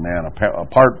wealthy man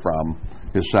apart from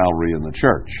his salary in the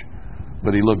church.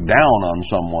 But he looked down on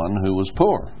someone who was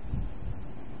poor.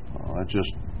 Well, that's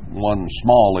just one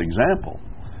small example.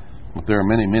 But there are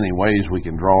many, many ways we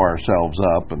can draw ourselves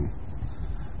up, and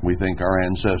we think our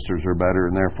ancestors are better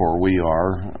and therefore we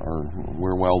are, or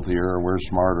we're wealthier, or we're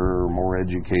smarter, or more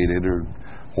educated, or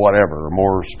whatever, or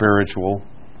more spiritual.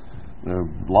 There are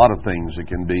a lot of things that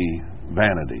can be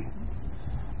vanity.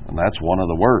 And that's one of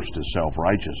the worst, is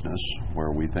self-righteousness,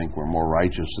 where we think we're more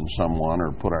righteous than someone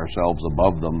or put ourselves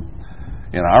above them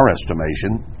in our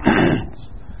estimation.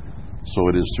 So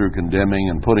it is through condemning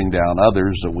and putting down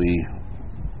others that we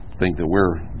think that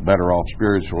we're better off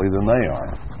spiritually than they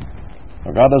are.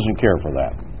 Now, God doesn't care for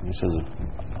that. He says,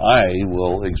 I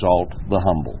will exalt the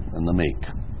humble and the meek.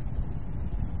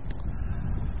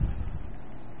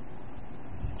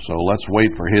 So let's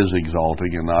wait for His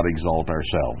exalting and not exalt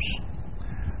ourselves.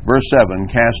 Verse 7,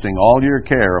 casting all your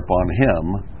care upon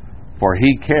Him, for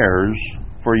He cares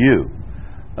for you.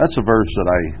 That's a verse that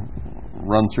I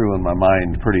run through in my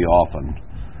mind pretty often.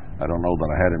 I don't know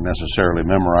that I had it necessarily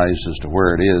memorized as to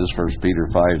where it is, 1 Peter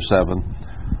 5:7.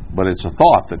 But it's a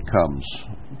thought that comes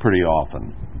pretty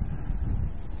often.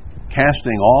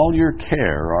 Casting all your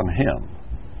care on Him.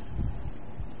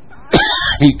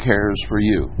 He cares for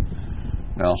you.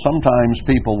 Now, sometimes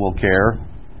people will care.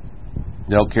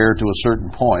 They'll care to a certain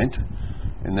point,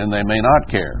 and then they may not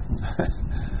care.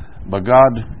 But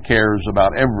God cares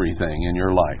about everything in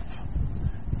your life.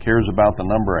 He cares about the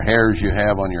number of hairs you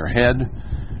have on your head.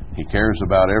 He cares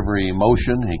about every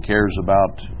emotion. He cares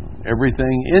about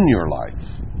everything in your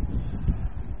life.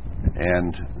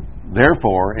 And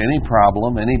therefore, any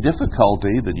problem, any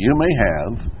difficulty that you may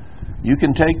have, you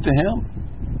can take to Him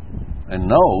and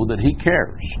know that He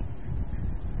cares.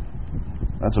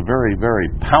 That's a very, very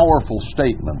powerful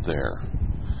statement there.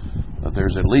 That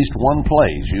there's at least one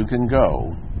place you can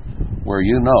go where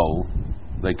you know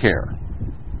they care.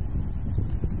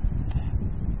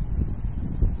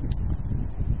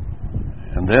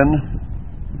 And then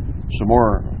some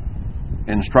more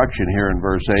instruction here in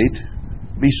verse 8.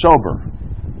 Be sober.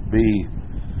 Be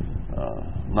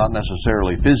not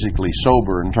necessarily physically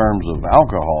sober in terms of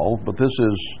alcohol, but this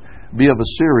is be of a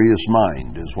serious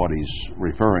mind is what he's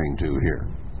referring to here.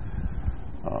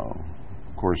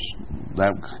 Of course,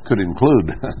 that could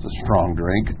include strong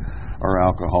drink or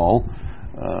alcohol,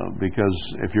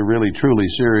 because if you're really truly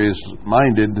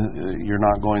serious-minded, you're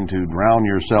not going to drown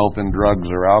yourself in drugs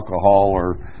or alcohol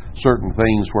or certain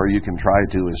things where you can try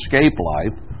to escape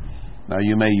life. Now,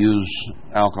 you may use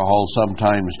alcohol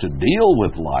sometimes to deal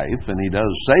with life, and he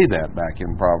does say that back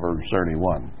in Proverbs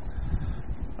 31.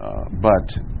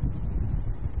 But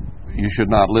you should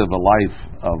not live a life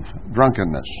of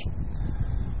drunkenness.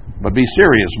 But be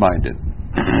serious-minded.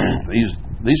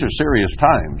 These are serious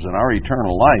times, and our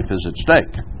eternal life is at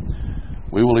stake.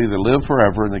 We will either live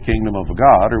forever in the kingdom of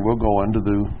God, or we'll go into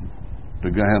the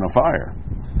Gehenna fire.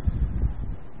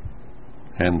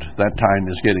 And that time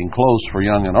is getting close for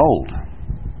young and old.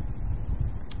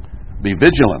 Be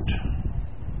vigilant.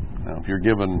 Now, if you're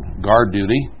given guard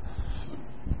duty,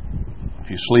 if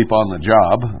you sleep on the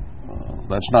job,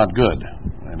 that's not good,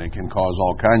 and it can cause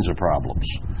all kinds of problems.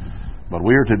 But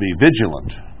we are to be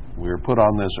vigilant. We are put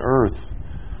on this earth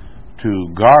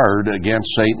to guard against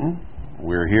Satan.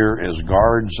 We're here as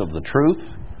guards of the truth.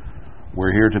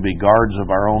 We're here to be guards of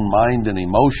our own mind and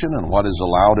emotion and what is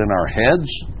allowed in our heads.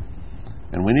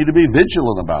 And we need to be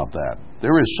vigilant about that.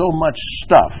 There is so much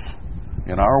stuff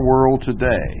in our world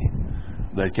today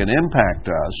that can impact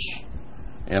us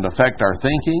and affect our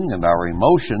thinking and our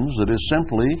emotions that is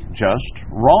simply just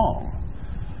wrong.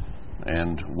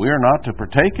 And we're not to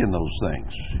partake in those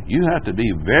things. You have to be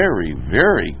very,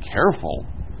 very careful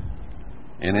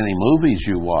in any movies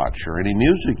you watch or any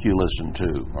music you listen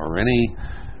to or any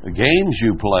games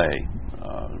you play.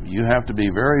 You have to be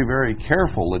very, very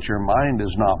careful that your mind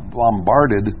is not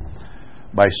bombarded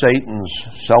by Satan's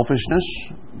selfishness,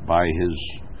 by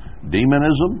his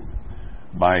demonism,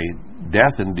 by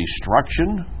death and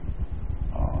destruction,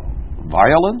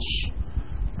 violence,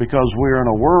 because we're in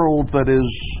a world that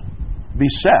is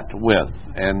beset with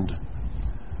and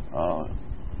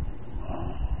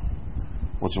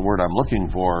what's the word I'm looking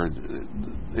for?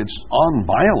 It's on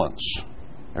violence.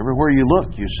 Everywhere you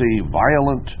look, you see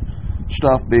violent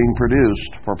stuff being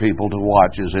produced for people to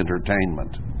watch as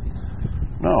entertainment.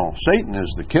 No, Satan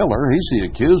is the killer. He's the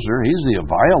accuser. He's the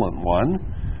violent one.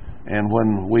 And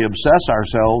when we obsess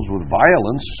ourselves with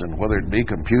violence, and whether it be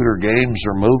computer games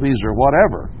or movies or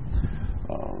whatever,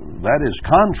 that is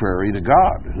contrary to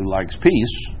God, who likes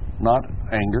peace, not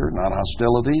anger, not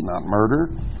hostility, not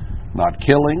murder, not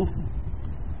killing.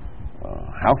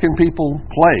 How can people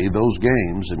play those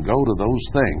games and go to those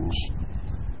things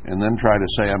and then try to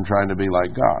say, I'm trying to be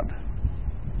like God?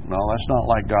 No, that's not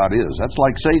like God is. That's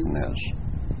like Satan is.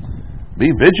 Be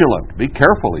vigilant. Be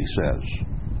careful, he says.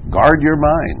 Guard your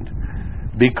mind.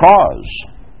 Because,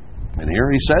 and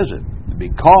here he says it,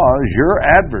 because your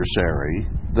adversary,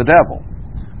 the devil,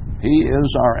 he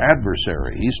is our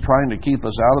adversary. He's trying to keep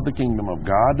us out of the kingdom of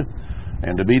God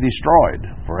and to be destroyed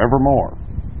forevermore.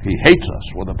 He hates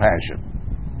us with a passion.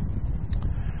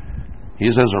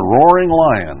 He's as a roaring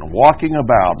lion walking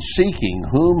about, seeking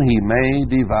whom he may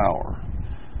devour.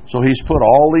 So he's put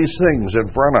all these things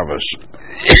in front of us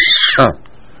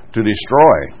to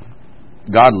destroy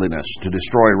godliness, to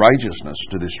destroy righteousness,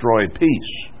 to destroy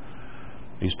peace.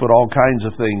 He's put all kinds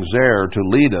of things there to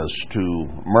lead us to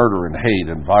murder and hate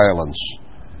and violence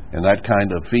and that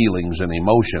kind of feelings and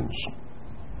emotions.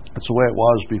 That's the way it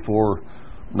was before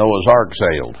Noah's Ark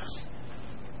sailed.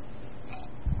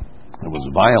 It was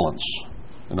violence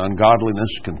and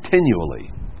ungodliness continually.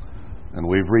 And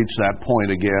we've reached that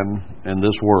point again in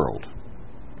this world.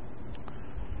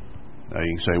 Now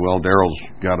you can say, well, Darryl's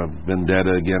got a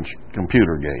vendetta against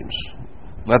computer games.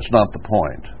 That's not the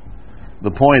point.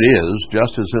 The point is,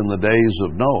 just as in the days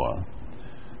of Noah,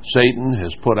 Satan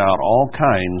has put out all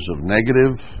kinds of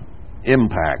negative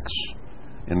impacts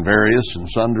in various and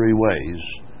sundry ways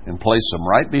and placed them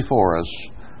right before us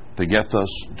to get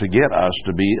us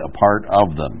to be a part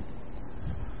of them,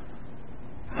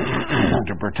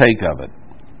 to partake of it.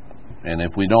 And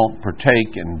if we don't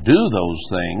partake and do those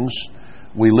things,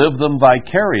 we live them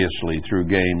vicariously through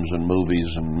games and movies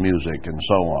and music and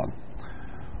so on.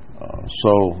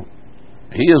 So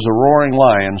he is a roaring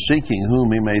lion seeking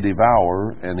whom he may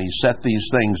devour, and he set these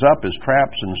things up as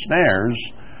traps and snares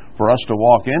for us to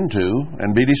walk into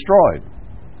and be destroyed.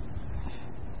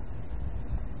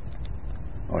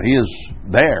 Well, he is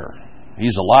there.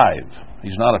 He's alive.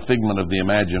 He's not a figment of the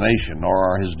imagination, nor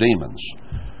are his demons.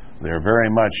 They are very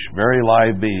much very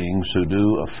live beings who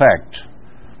do affect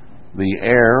the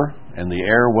air and the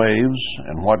airwaves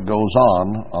and what goes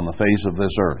on the face of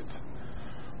this earth.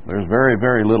 There's very,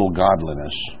 very little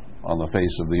godliness on the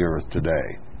face of the earth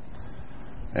today.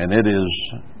 And it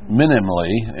is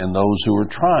minimally in those who are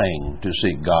trying to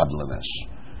seek godliness,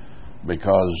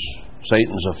 because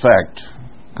Satan's effect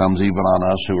comes even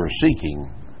on us who are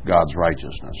seeking God's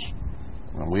righteousness.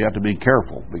 And we have to be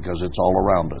careful because it's all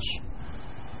around us.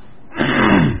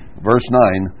 Verse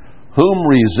 9, whom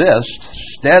resist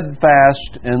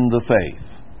steadfast in the faith.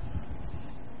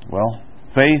 Well,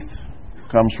 faith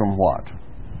comes from what?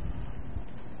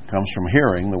 It comes from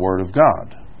hearing the Word of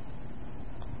God.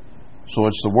 So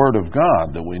it's the Word of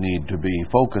God that we need to be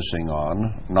focusing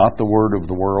on, not the word of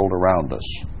the world around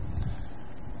us.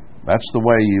 That's the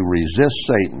way you resist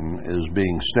Satan, is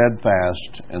being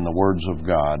steadfast in the words of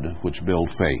God, which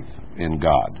build faith in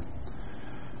God.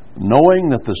 Knowing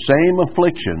that the same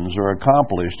afflictions are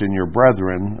accomplished in your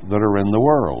brethren that are in the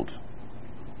world.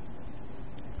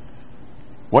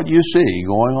 What you see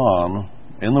going on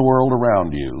in the world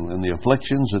around you, and the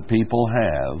afflictions that people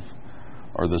have,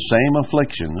 are the same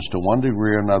afflictions to one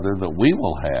degree or another that we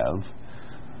will have,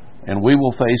 and we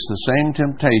will face the same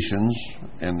temptations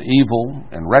and evil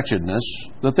and wretchedness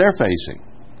that they're facing.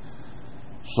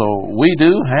 So we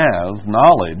do have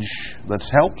knowledge that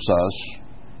helps us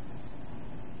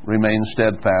remain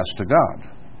steadfast to God.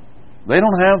 They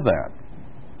don't have that.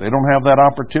 They don't have that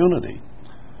opportunity.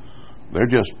 They're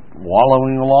just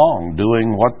wallowing along,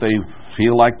 doing what they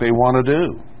feel like they want to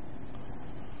do.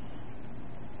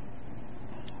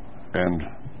 And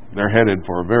they're headed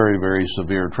for very, very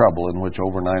severe trouble in which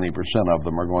over 90% of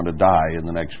them are going to die in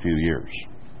the next few years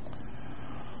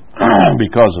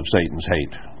because of Satan's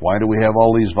hate. Why do we have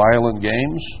all these violent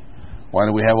games? Why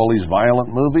do we have all these violent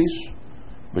movies?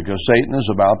 Because Satan is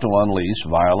about to unleash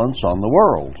violence on the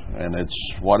world. And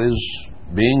it's what is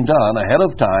being done ahead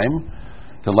of time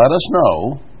to let us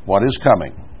know what is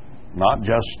coming. Not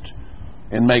just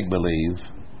in make-believe,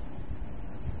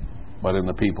 but in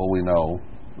the people we know,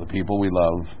 the people we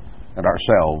love, and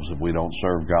ourselves if we don't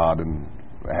serve God and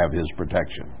have His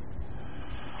protection.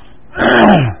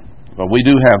 But we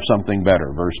do have something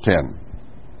better. Verse 10.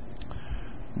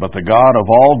 But the God of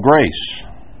all grace,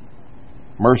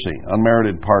 mercy,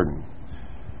 unmerited pardon,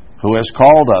 who has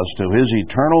called us to His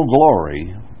eternal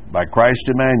glory by Christ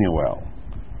Emmanuel,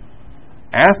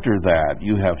 after that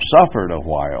you have suffered a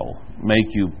while, make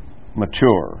you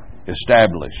mature,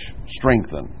 establish,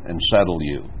 strengthen, and settle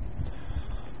you.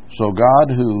 So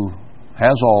God, who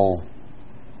has all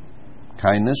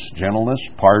kindness, gentleness,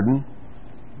 pardon,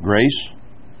 grace,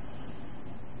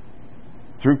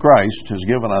 through Christ has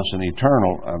given us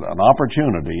an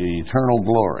opportunity, eternal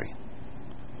glory.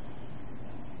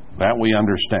 That we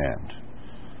understand.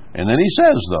 And then He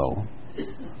says, though,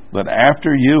 that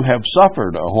after you have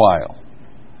suffered a while.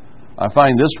 I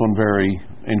find this one very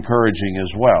encouraging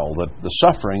as well, that the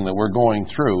suffering that we're going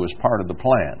through is part of the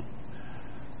plan.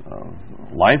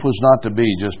 Life was not to be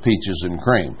just peaches and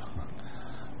cream.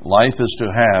 Life is to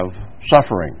have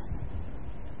suffering.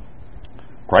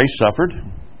 Christ suffered.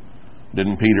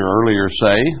 Didn't Peter earlier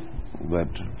say that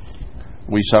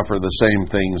we suffer the same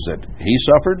things that He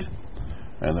suffered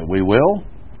and that we will?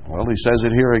 Well, He says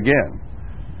it here again.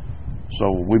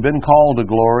 So we've been called to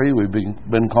glory. We've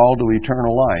been called to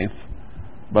eternal life.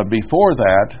 But before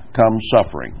that comes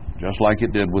suffering, just like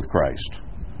it did with Christ.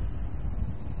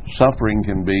 Suffering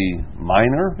can be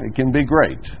minor. It can be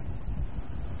great.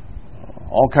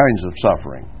 All kinds of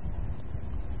suffering.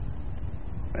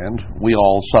 And we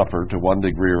all suffer to one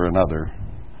degree or another.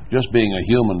 Just being a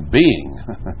human being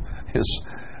is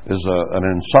an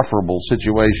insufferable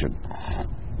situation.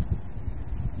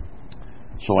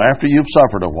 So after you've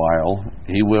suffered a while,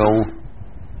 He will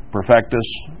perfect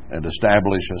us and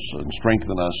establish us and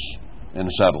strengthen us and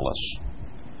settle us.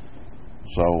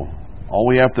 So all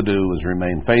we have to do is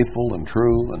remain faithful and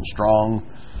true and strong,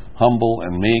 humble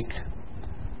and meek,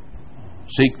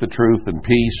 seek the truth and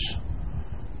peace,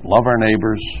 love our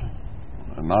neighbors,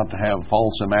 and not to have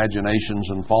false imaginations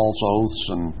and false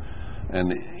oaths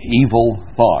and evil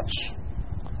thoughts.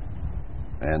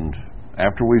 And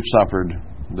after we've suffered,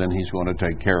 then He's going to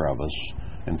take care of us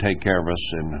and take care of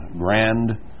us in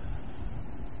grand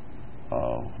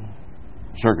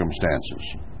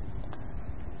circumstances.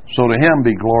 So to Him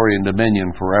be glory and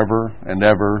dominion forever and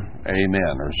ever.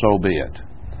 Amen. Or so be it.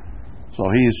 So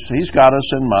He's got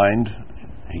us in mind.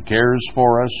 He cares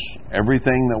for us.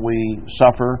 Everything that we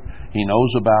suffer, He knows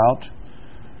about.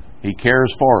 He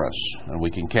cares for us. And we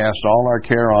can cast all our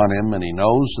care on Him, and He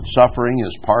knows that suffering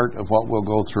is part of what we'll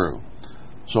go through.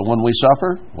 So when we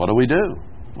suffer, what do?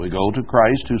 We go to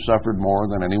Christ, who suffered more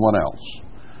than anyone else,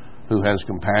 who has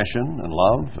compassion and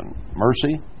love and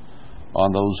mercy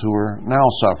on those who are now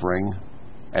suffering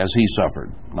as He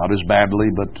suffered. Not as badly,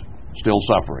 but still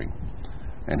suffering.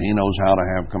 And He knows how to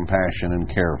have compassion and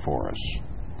care for us.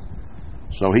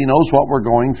 So He knows what we're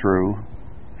going through.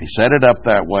 He set it up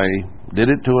that way, did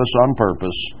it to us on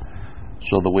purpose,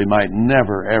 so that we might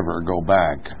never, ever go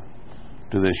back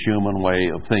to this human way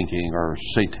of thinking or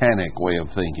satanic way of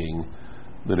thinking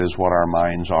that is what our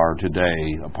minds are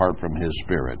today apart from His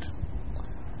Spirit.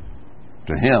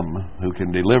 To Him who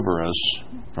can deliver us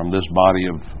from this body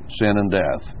of sin and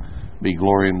death be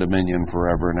glory and dominion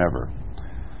forever and ever.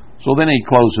 So then he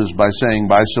closes by saying,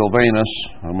 by Silvanus,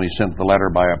 whom we sent the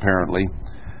letter by apparently,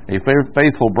 a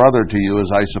faithful brother to you, as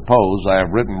I suppose I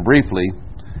have written briefly,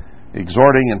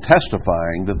 exhorting and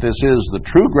testifying that this is the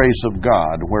true grace of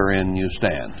God wherein you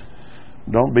stand.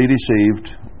 Don't be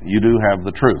deceived. You do have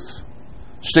the truth.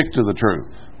 Stick to the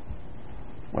truth.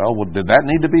 Well, did that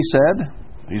need to be said?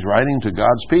 He's writing to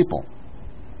God's people.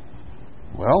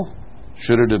 Well,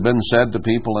 should it have been said to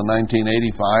people in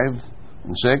 1985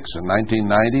 and 6 and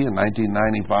 1990 and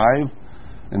 1995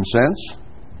 and since?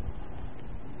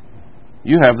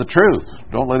 You have the truth.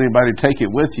 Don't let anybody take it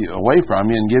with you, away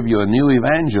from you, and give you a new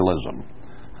evangelism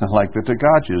like the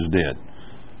Takaches did.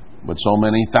 But so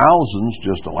many thousands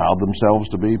just allowed themselves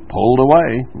to be pulled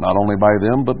away, not only by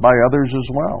them, but by others as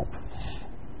well.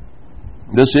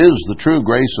 This is the true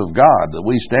grace of God that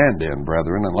we stand in,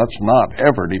 brethren, and let's not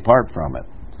ever depart from it.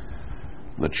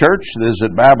 The church that is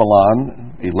at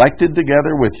Babylon, elected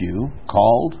together with you,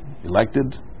 called,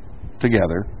 elected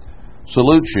together,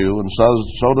 salutes you, and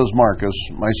so does Marcus,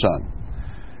 my son.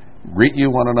 Greet you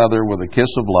one another with a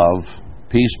kiss of love.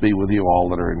 Peace be with you all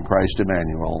that are in Christ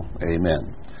Emmanuel.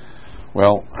 Amen.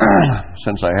 Well,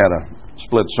 since I had a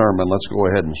split sermon, let's go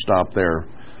ahead and stop there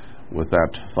with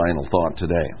that final thought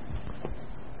today.